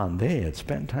 James, and John, they had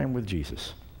spent time with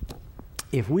Jesus.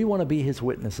 If we want to be his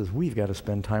witnesses, we've got to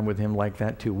spend time with him like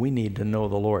that too. We need to know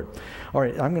the Lord. All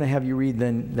right, I'm going to have you read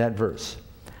then that verse.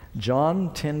 John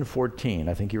 10:14.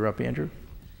 I think you're up, Andrew.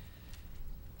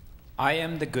 I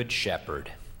am the good shepherd,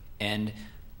 and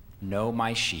know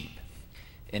my sheep,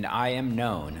 and I am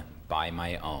known by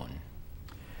my own.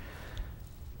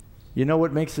 You know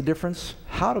what makes the difference?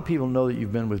 How do people know that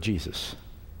you've been with Jesus?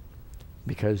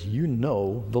 Because you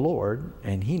know the Lord,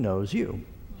 and he knows you.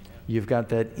 You've got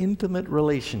that intimate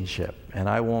relationship. And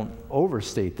I won't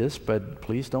overstate this, but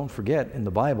please don't forget, in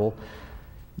the Bible,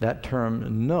 that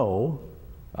term know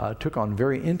took on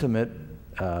very intimate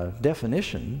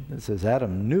definition. It says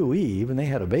Adam knew Eve, and they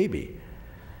had a baby.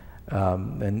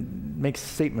 And makes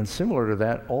statements similar to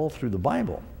that all through the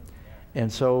Bible.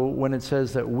 And so when it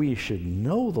says that we should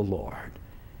know the Lord,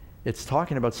 it's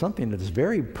talking about something that is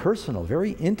very personal,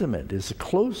 very intimate, as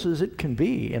close as it can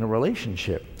be in a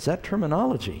relationship. It's that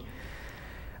terminology.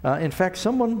 In fact,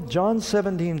 John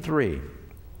 17:3.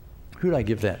 Who did I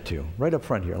give that to? Right up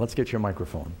front here. Let's get your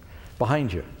microphone.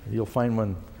 Behind you. You'll find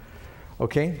one.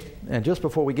 Okay? And just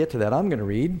before we get to that, I'm going to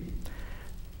read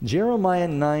Jeremiah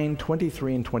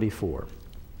 9:23 and 24.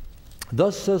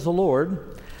 Thus says the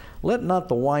Lord, let not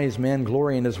the wise man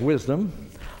glory in his wisdom,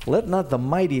 let not the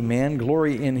mighty man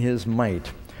glory in his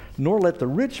might, nor let the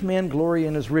rich man glory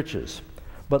in his riches,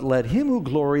 but let him who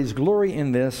glories glory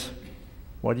in this.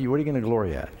 What are you going to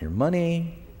glory at? Your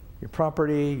money, your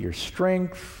property, your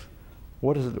strength?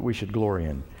 What is it that we should glory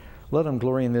in? Let him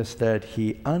glory in this, that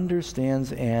he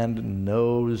understands and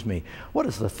knows me. What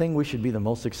is the thing we should be the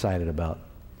most excited about?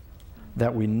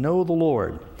 That we know the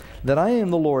Lord, that I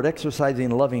am the Lord, exercising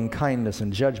loving kindness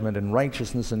and judgment and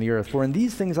righteousness in the earth. For in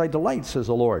these things I delight, says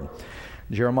the Lord.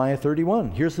 Jeremiah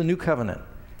 31. Here's the new covenant.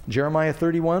 Jeremiah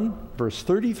 31, verse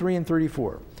 33 and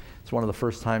 34. It's one of the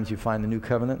first times you find the new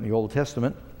covenant in the Old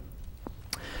Testament.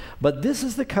 But this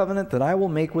is the covenant that I will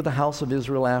make with the house of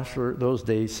Israel after those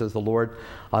days, says the Lord.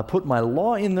 I'll put my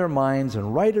law in their minds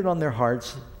and write it on their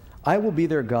hearts. I will be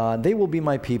their God, they will be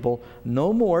my people.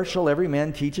 No more shall every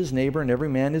man teach his neighbor and every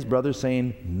man his brother,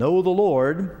 saying, know the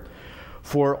Lord,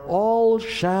 for all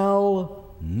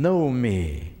shall know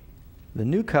me. The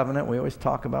new covenant, we always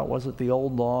talk about, was it the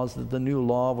old laws, the new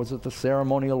law, was it the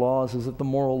ceremonial laws, is it the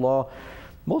moral law?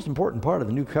 Most important part of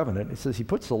the new covenant, it says he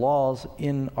puts the laws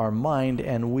in our mind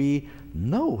and we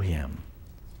know him.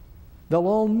 They'll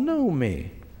all know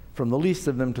me, from the least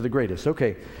of them to the greatest.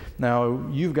 Okay, now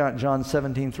you've got John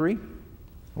 17:3. Are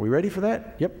we ready for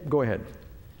that? Yep, go ahead.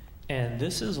 And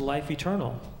this is life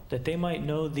eternal, that they might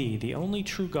know thee, the only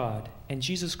true God, and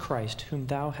Jesus Christ, whom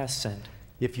thou hast sent.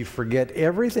 If you forget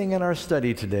everything in our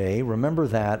study today, remember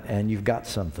that and you've got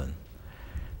something.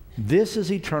 This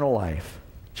is eternal life,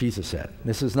 Jesus said.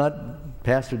 This is not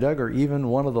Pastor Doug or even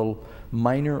one of the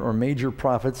minor or major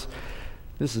prophets.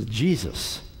 This is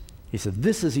Jesus. He said,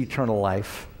 this is eternal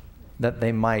life, that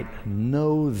they might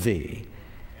know thee.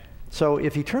 So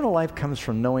if eternal life comes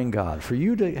from knowing God, for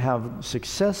you to have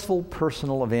successful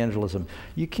personal evangelism,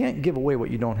 you can't give away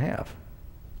what you don't have.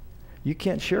 You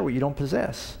can't share what you don't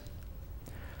possess.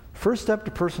 First step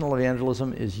to personal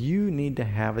evangelism is you need to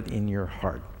have it in your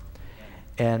heart.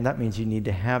 And that means you need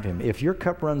to have him. If your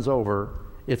cup runs over,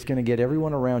 it's going to get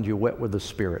everyone around you wet with the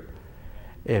Spirit.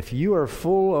 If you are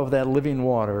full of that living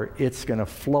water, it's going to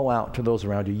flow out to those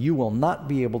around you. You will not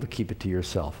be able to keep it to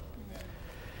yourself.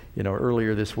 You know,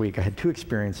 earlier this week, I had two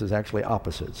experiences actually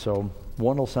opposite. So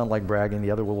one will sound like bragging,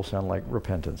 the other will sound like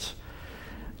repentance.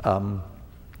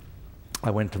 I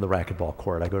went to the racquetball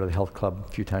court. I go to the health club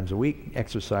a few times a week,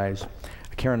 exercise.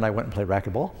 Karen and I went and played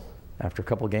racquetball. After a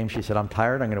couple of games, she said, I'm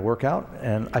tired, I'm going to work out.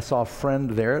 And I saw a friend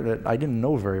there that I didn't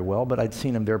know very well, but I'd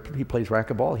seen him there. He plays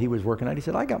racquetball. He was working out. He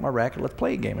said, I got my racket. Let's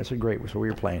play a game. I said, great. So we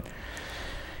were playing.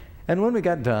 And when we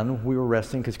got done, we were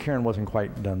resting because Karen wasn't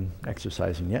quite done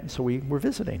exercising yet. So we were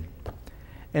visiting.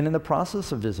 And in the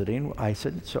process of visiting, I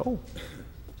said, so,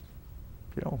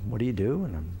 you know, what do you do?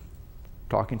 And I'm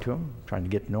talking to him, trying to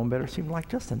get to know him better. Seemed like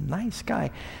just a nice guy.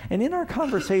 And in our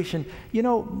conversation, you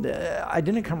know, I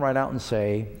didn't come right out and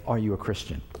say, are you a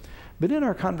Christian? But in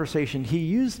our conversation, he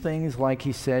used things like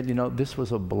he said, you know, this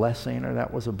was a blessing or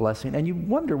that was a blessing. And you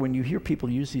wonder when you hear people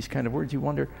use these kind of words, you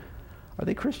wonder, are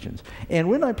they Christians? And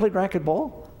when I played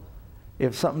racquetball,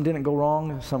 if something didn't go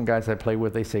wrong, some guys I play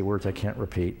with, they say words I can't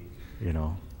repeat, you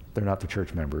know. They're not the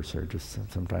church members. They're just,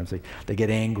 sometimes they get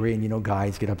angry, and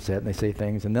guys get upset and they say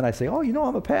things, and then I say, oh,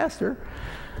 I'm a pastor.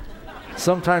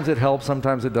 Sometimes it helps,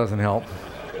 sometimes it doesn't help.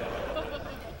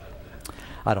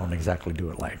 I don't exactly do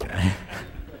it like that.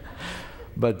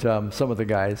 But some of the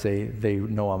guys, they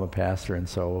know I'm a pastor, and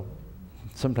so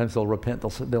sometimes they'll repent.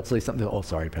 They'll say something, oh,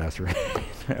 sorry, pastor.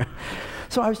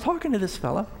 So I was talking to this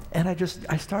fella, and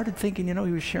I started thinking, he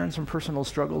was sharing some personal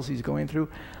struggles he's going through,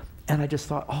 and I just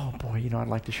thought, oh, boy, I'd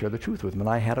like to share the truth with him. And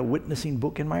I had a witnessing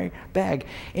book in my bag,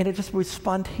 and it just was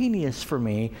spontaneous for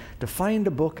me to find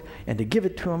a book and to give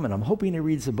it to him, and I'm hoping he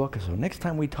reads the book, so next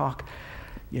time we talk,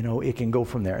 it can go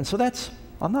from there. And so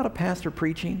I'm not a pastor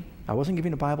preaching. I wasn't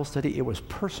giving a Bible study. It was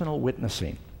personal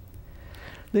witnessing.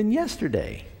 Then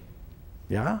yesterday,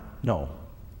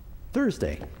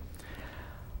 Thursday,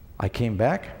 I came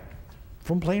back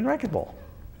from playing racquetball.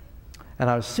 And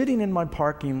I was sitting in my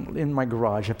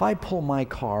garage. If I pull my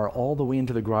car all the way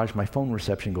into the garage, my phone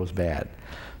reception goes bad.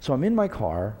 So I'm in my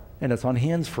car, and it's on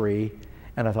hands-free,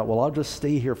 and I thought, well, I'll just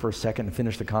stay here for a second and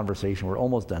finish the conversation. We're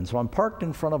almost done. So I'm parked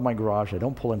in front of my garage. I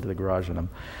don't pull into the garage, and I'm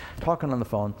talking on the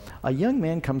phone. A young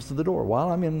man comes to the door.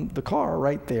 While I'm in the car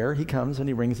right there, he comes and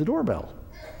he rings the doorbell.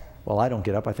 Well, I don't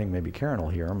get up. I think maybe Karen will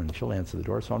hear him, and she'll answer the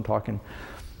door. So I'm talking.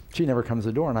 She never comes to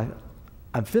the door, and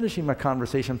I'm finishing my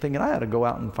conversation. I'm thinking I ought to go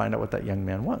out and find out what that young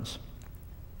man was.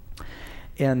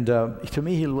 And to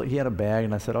me, he had a bag,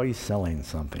 and I said, oh, he's selling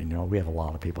something. We have a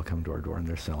lot of people come to our door, and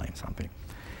they're selling something.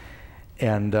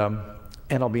 And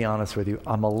I'll be honest with you,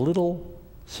 I'm a little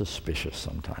suspicious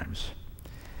sometimes.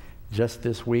 Just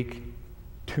this week,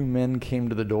 2 men came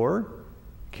to the door.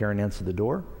 Karen answered the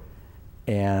door,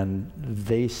 and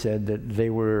they said that they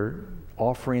were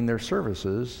offering their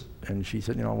services. And she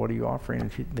said, what are you offering?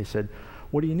 And they said,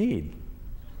 what do you need?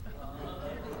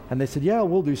 And they said, yeah,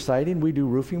 we'll do siding, we do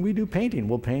roofing, we do painting.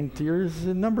 We'll paint your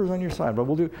numbers on your side, but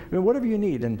we'll do whatever you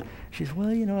need. And she said, well,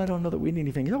 I don't know that we need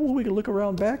anything. Oh, well, we can look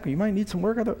around back. You might need some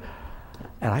work. And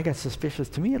I got suspicious.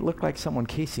 To me, it looked like someone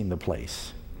casing the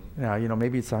place. Now,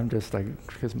 maybe I'm just like,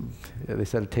 because they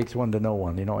said it takes one to know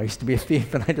one. I used to be a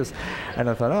thief, and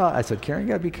I thought, I said, Karen, you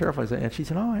got to be careful. And she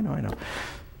said, oh, I know.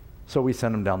 So we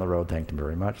sent him down the road, thanked him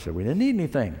very much, said we didn't need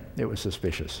anything. It was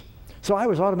suspicious. So I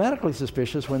was automatically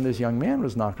suspicious when this young man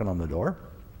was knocking on the door.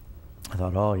 I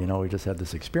thought, oh, we just had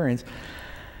this experience.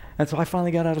 And so I finally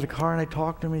got out of the car, and I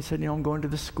talked to him. He said, I'm going to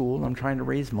the school, and I'm trying to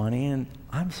raise money, and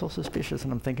I'm so suspicious.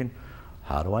 And I'm thinking,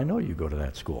 how do I know you go to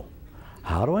that school?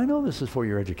 How do I know this is for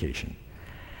your education?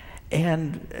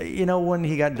 And, when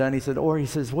he got done, he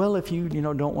says, well, if you,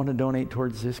 don't want to donate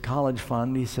towards this college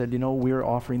fund, he said, we're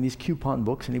offering these coupon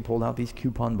books, and he pulled out these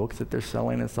coupon books that they're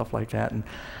selling and stuff like that. And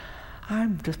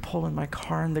I'm just pulling my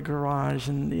car in the garage,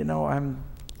 and, I'm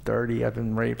 30, I've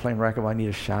been playing racquetball, I need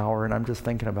a shower, and I'm just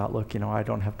thinking about, look, I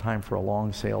don't have time for a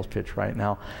long sales pitch right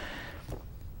now.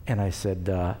 And I said,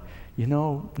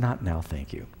 not now,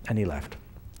 thank you. And he left.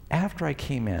 After I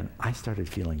came in, I started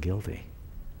feeling guilty.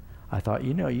 I thought,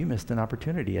 you missed an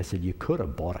opportunity. I said, you could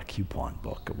have bought a coupon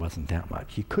book. It wasn't that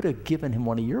much. You could have given him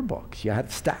one of your books. You had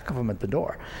a stack of them at the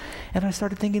door. And I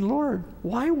started thinking, Lord,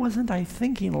 why wasn't I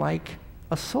thinking like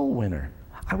a soul winner?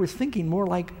 I was thinking more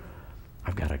like,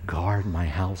 I've got to guard my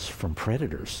house from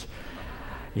predators.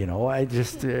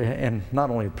 And not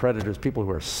only predators, people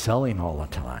who are selling all the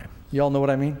time. You all know what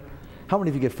I mean? How many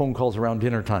of you get phone calls around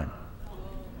dinner time?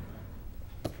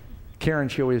 Karen,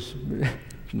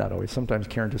 not always, sometimes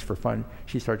Karen, just for fun,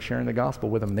 she starts sharing the gospel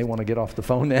with them, and they want to get off the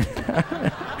phone then.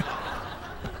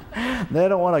 They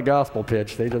don't want a gospel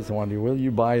pitch. They just want will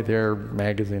you buy their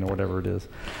magazine or whatever it is.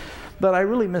 But I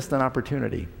really missed an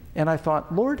opportunity. And I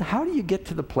thought, Lord, how do you get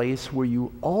to the place where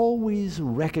you always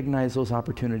recognize those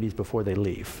opportunities before they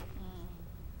leave?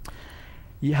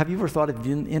 Have you ever thought at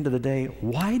the end of the day,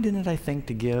 why didn't I think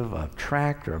to give a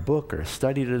tract or a book or a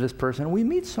study to this person? We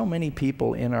meet so many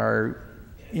people in our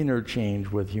interchange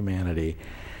with humanity.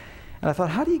 And I thought,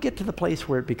 how do you get to the place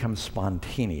where it becomes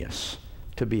spontaneous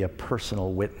to be a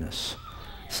personal witness?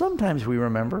 Sometimes we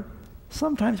remember,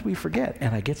 sometimes we forget,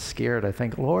 and I get scared. I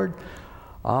think, Lord,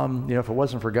 if it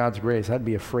wasn't for God's grace, I'd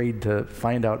be afraid to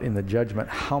find out in the judgment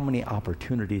how many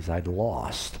opportunities I'd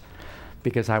lost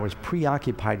because I was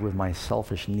preoccupied with my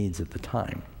selfish needs at the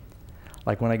time.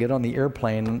 Like when I get on the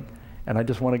airplane and I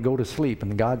just want to go to sleep,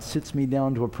 and God sits me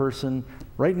down to a person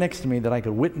right next to me that I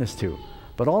could witness to.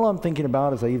 But all I'm thinking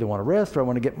about is I either want to rest or I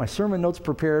want to get my sermon notes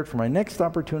prepared for my next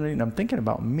opportunity, and I'm thinking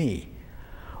about me.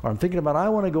 Or I'm thinking about I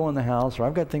want to go in the house, or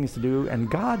I've got things to do, and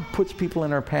God puts people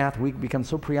in our path. We become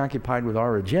so preoccupied with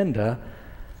our agenda,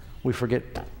 we forget.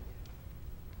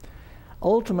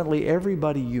 Ultimately,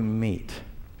 everybody you meet,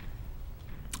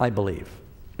 I believe,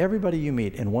 everybody you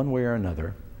meet in one way or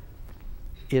another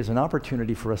is an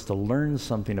opportunity for us to learn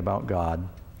something about God,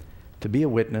 to be a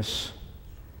witness.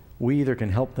 We either can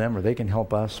help them or they can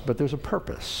help us, but there's a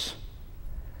purpose.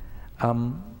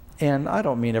 And I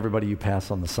don't mean everybody you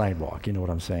pass on the sidewalk, you know what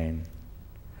I'm saying?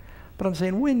 But I'm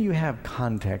saying when you have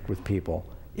contact with people,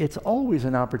 it's always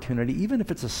an opportunity, even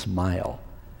if it's a smile,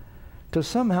 to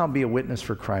somehow be a witness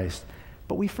for Christ.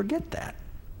 But we forget that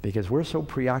because we're so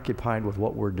preoccupied with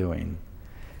what we're doing.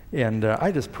 And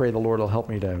I just pray the Lord will help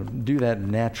me to do that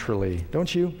naturally.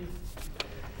 Don't you?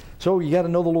 So you got to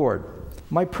know the Lord.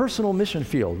 My personal mission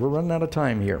field. We're running out of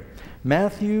time here.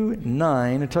 Matthew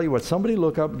 9. I tell you what, somebody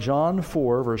look up John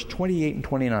 4, verse 28 and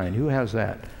 29. Who has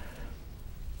that?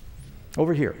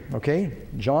 Over here, okay?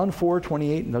 John 4,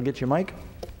 28, and they'll get you a mic.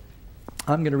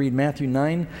 I'm going to read Matthew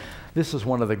 9. This is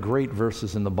one of the great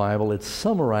verses in the Bible. It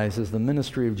summarizes the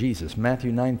ministry of Jesus.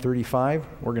 Matthew 9, 35.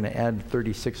 We're going to add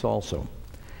 36 also.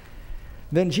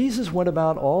 Then Jesus went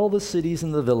about all the cities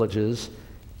and the villages,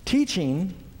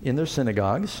 teaching in their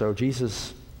synagogues. So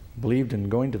Jesus believed in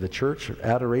going to the church,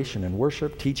 adoration and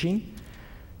worship, teaching,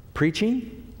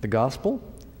 preaching the gospel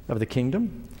of the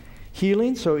kingdom,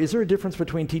 healing. So is there a difference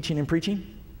between teaching and preaching?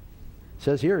 It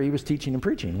says here he was teaching and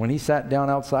preaching. When he sat down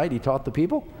outside, he taught the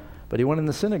people, but he went in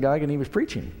the synagogue and he was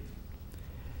preaching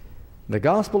the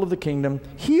gospel of the kingdom,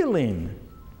 healing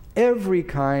every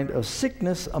kind of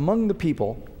sickness among the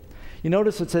people. You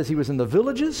notice it says he was in the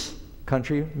villages,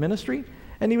 country ministry,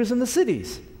 and he was in the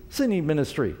cities, city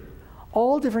ministry.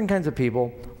 All different kinds of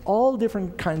people, all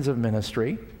different kinds of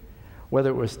ministry,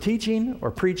 whether it was teaching or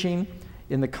preaching,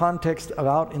 in the context of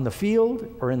out in the field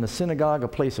or in the synagogue, a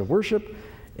place of worship,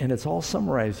 and it's all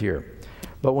summarized here.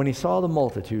 But when he saw the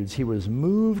multitudes, he was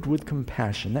moved with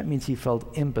compassion. That means he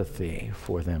felt empathy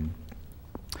for them.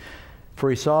 For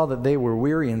he saw that they were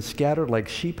weary and scattered like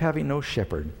sheep having no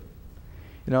shepherd.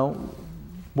 You know,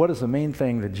 what is the main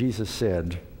thing that Jesus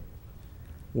said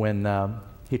when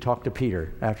he talked to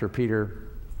Peter after Peter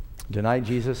denied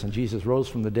Jesus and Jesus rose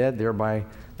from the dead there by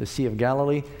the Sea of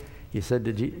Galilee? He said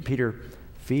to Peter,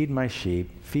 feed my sheep,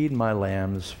 feed my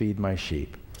lambs, feed my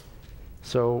sheep.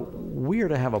 So we are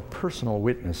to have a personal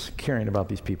witness caring about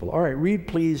these people. All right, read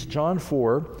please John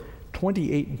 4,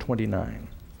 28 and 29.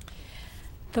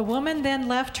 The woman then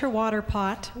left her water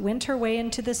pot, went her way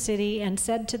into the city, and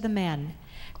said to the men,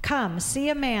 "Come, see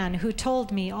a man who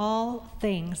told me all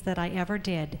things that I ever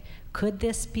did. Could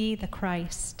this be the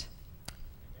Christ?"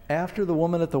 After the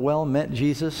woman at the well met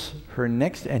Jesus,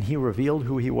 and he revealed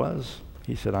who he was.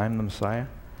 He said, "I'm the Messiah."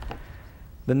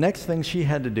 The next thing she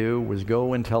had to do was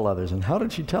go and tell others. And how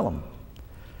did she tell them?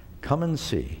 Come and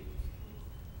see.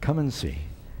 Come and see.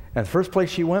 And the first place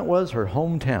she went was her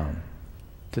hometown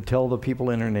to tell the people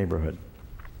in her neighborhood.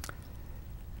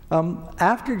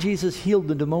 After Jesus healed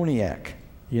the demoniac,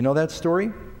 you know that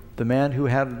story? The man who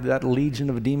had that legion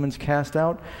of demons cast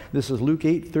out. This is Luke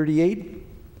 8:38.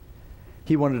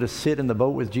 He wanted to sit in the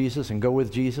boat with Jesus and go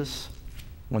with Jesus.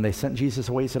 When they sent Jesus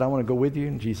away, he said, "I want to go with you."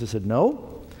 And Jesus said,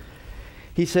 "No."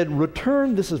 He said,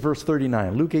 "Return," this is verse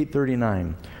 39, Luke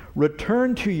 8:39.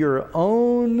 "Return to your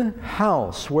own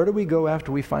house." Where do we go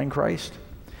after we find Christ?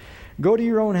 Go to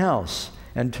your own house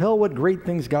and tell what great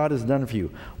things God has done for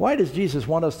you. Why does Jesus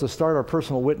want us to start our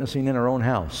personal witnessing in our own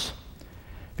house?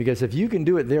 Because if you can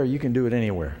do it there, you can do it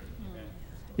anywhere.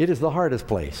 It is the hardest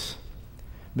place.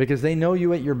 Because they know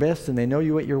you at your best and they know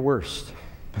you at your worst.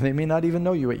 They may not even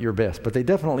know you at your best, but they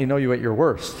definitely know you at your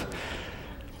worst.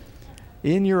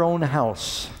 In your own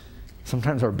house.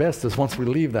 Sometimes our best is once we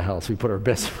leave the house, we put our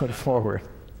best foot forward.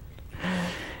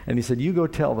 And he said, you go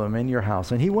tell them in your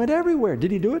house. And he went everywhere.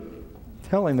 Did he do it?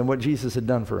 Telling them what Jesus had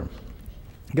done for him.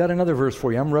 Got another verse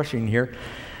for you. I'm rushing here.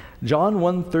 John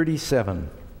 1:37,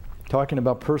 talking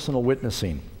about personal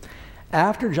witnessing.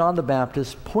 After John the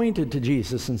Baptist pointed to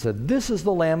Jesus and said, "This is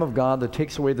the Lamb of God that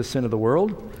takes away the sin of the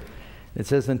world," it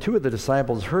says, then two of the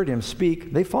disciples heard him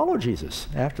speak. They followed Jesus.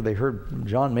 After they heard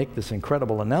John make this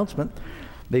incredible announcement,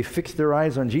 they fixed their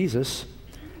eyes on Jesus,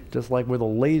 just like with a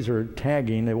laser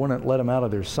tagging. They wouldn't let him out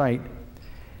of their sight.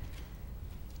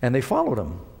 And they followed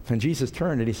him. And Jesus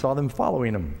turned and he saw them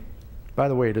following him. By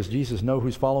the way, does Jesus know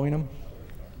who's following him?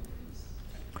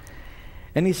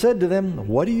 And he said to them,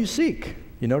 "What do you seek?"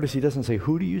 You notice he doesn't say,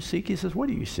 "Who do you seek?" He says, "What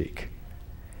do you seek?"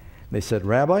 They said,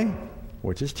 "Rabbi,"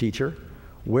 which is teacher,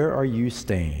 "where are you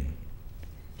staying?"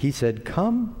 He said,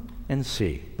 "Come and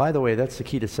see." By the way, that's the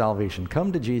key to salvation.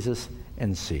 Come to Jesus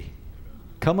and see.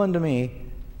 Come unto me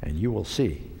and you will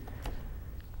see.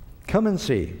 Come and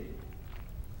see.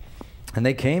 And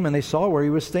they came and they saw where he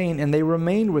was staying, and they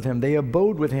remained with him. They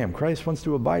abode with him. Christ wants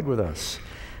to abide with us.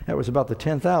 That was about the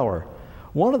 10th hour.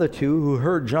 One of the two who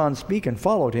heard John speak and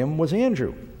followed him was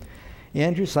Andrew.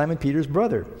 Andrew, Simon Peter's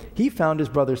brother. He found his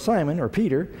brother Simon, or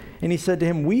Peter, and he said to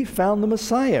him, we found the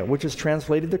Messiah, which is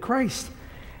translated the Christ.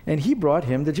 And he brought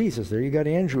him to Jesus. There you got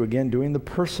Andrew again doing the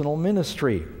personal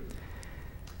ministry.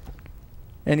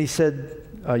 And he said,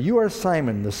 you are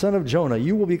Simon, the son of Jonah.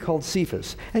 You will be called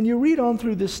Cephas. And you read on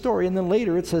through this story, and then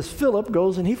later it says Philip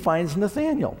goes and he finds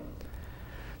Nathanael.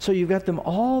 So you've got them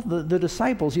all, the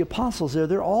disciples, the apostles there,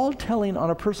 they're all telling on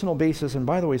a personal basis. And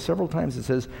by the way, several times it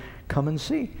says, come and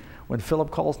see. When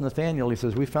Philip calls Nathanael, he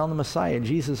says, we found the Messiah,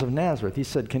 Jesus of Nazareth. He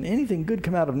said, can anything good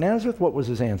come out of Nazareth? What was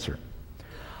his answer?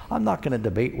 I'm not going to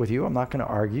debate with you. I'm not going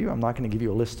to argue. I'm not going to give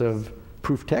you a list of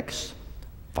proof texts.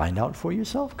 Find out for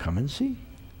yourself. Come and see. You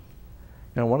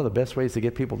know, one of the best ways to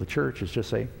get people to church is just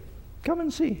say, come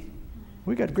and see.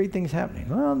 We got great things happening.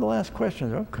 Well, the last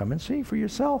question is, come and see for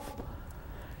yourself.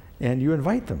 And you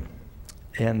invite them.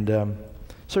 And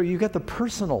so you got the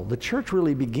personal. The church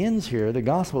really begins here. The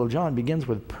Gospel of John begins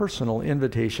with personal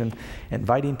invitation,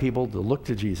 inviting people to look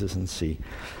to Jesus and see.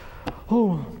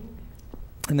 Oh,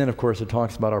 and then, of course, it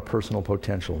talks about our personal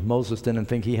potential. Moses didn't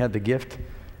think he had the gift.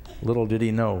 Little did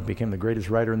he know, became the greatest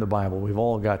writer in the Bible. We've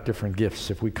all got different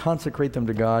gifts. If we consecrate them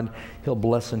to God, he'll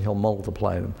bless and he'll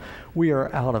multiply them. We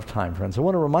are out of time, friends. I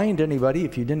want to remind anybody,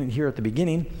 if you didn't hear at the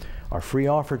beginning, our free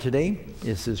offer today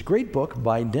is this great book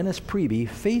by Dennis Priebe,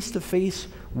 Face to Face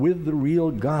with the Real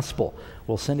Gospel.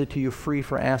 We'll send it to you free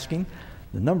for asking.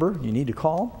 The number you need to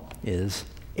call is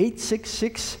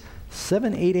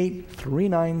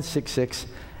 866-788-3966.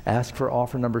 Ask for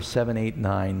offer number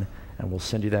 789, and we'll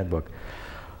send you that book.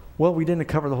 Well, we didn't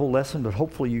cover the whole lesson, but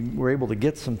hopefully you were able to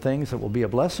get some things that will be a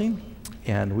blessing,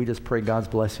 and we just pray God's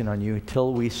blessing on you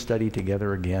till we study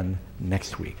together again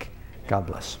next week. God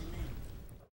bless.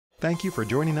 Thank you for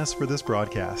joining us for this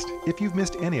broadcast. If you've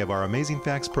missed any of our Amazing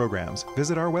Facts programs,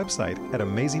 visit our website at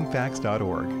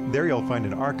amazingfacts.org. There you'll find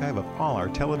an archive of all our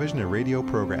television and radio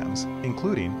programs,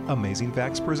 including Amazing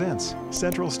Facts Presents,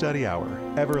 Central Study Hour,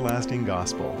 Everlasting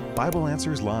Gospel, Bible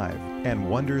Answers Live, and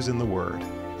Wonders in the Word.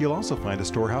 You'll also find a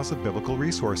storehouse of biblical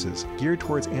resources geared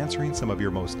towards answering some of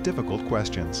your most difficult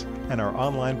questions. And our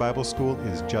online Bible school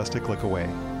is just a click away.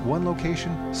 One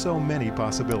location, so many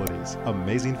possibilities.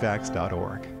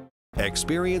 AmazingFacts.org.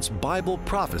 Experience Bible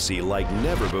prophecy like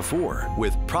never before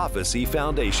with Prophecy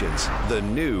Foundations, the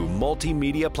new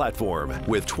multimedia platform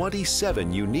with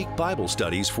 27 unique Bible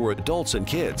studies for adults and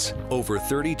kids, over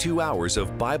 32 hours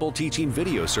of Bible teaching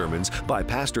video sermons by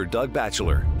Pastor Doug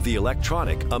Batchelor, the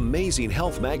electronic Amazing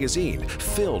Health magazine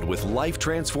filled with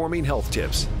life-transforming health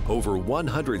tips, over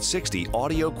 160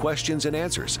 audio questions and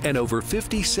answers, and over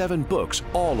 57 books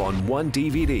all on one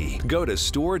DVD. Go to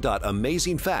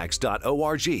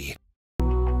store.amazingfacts.org.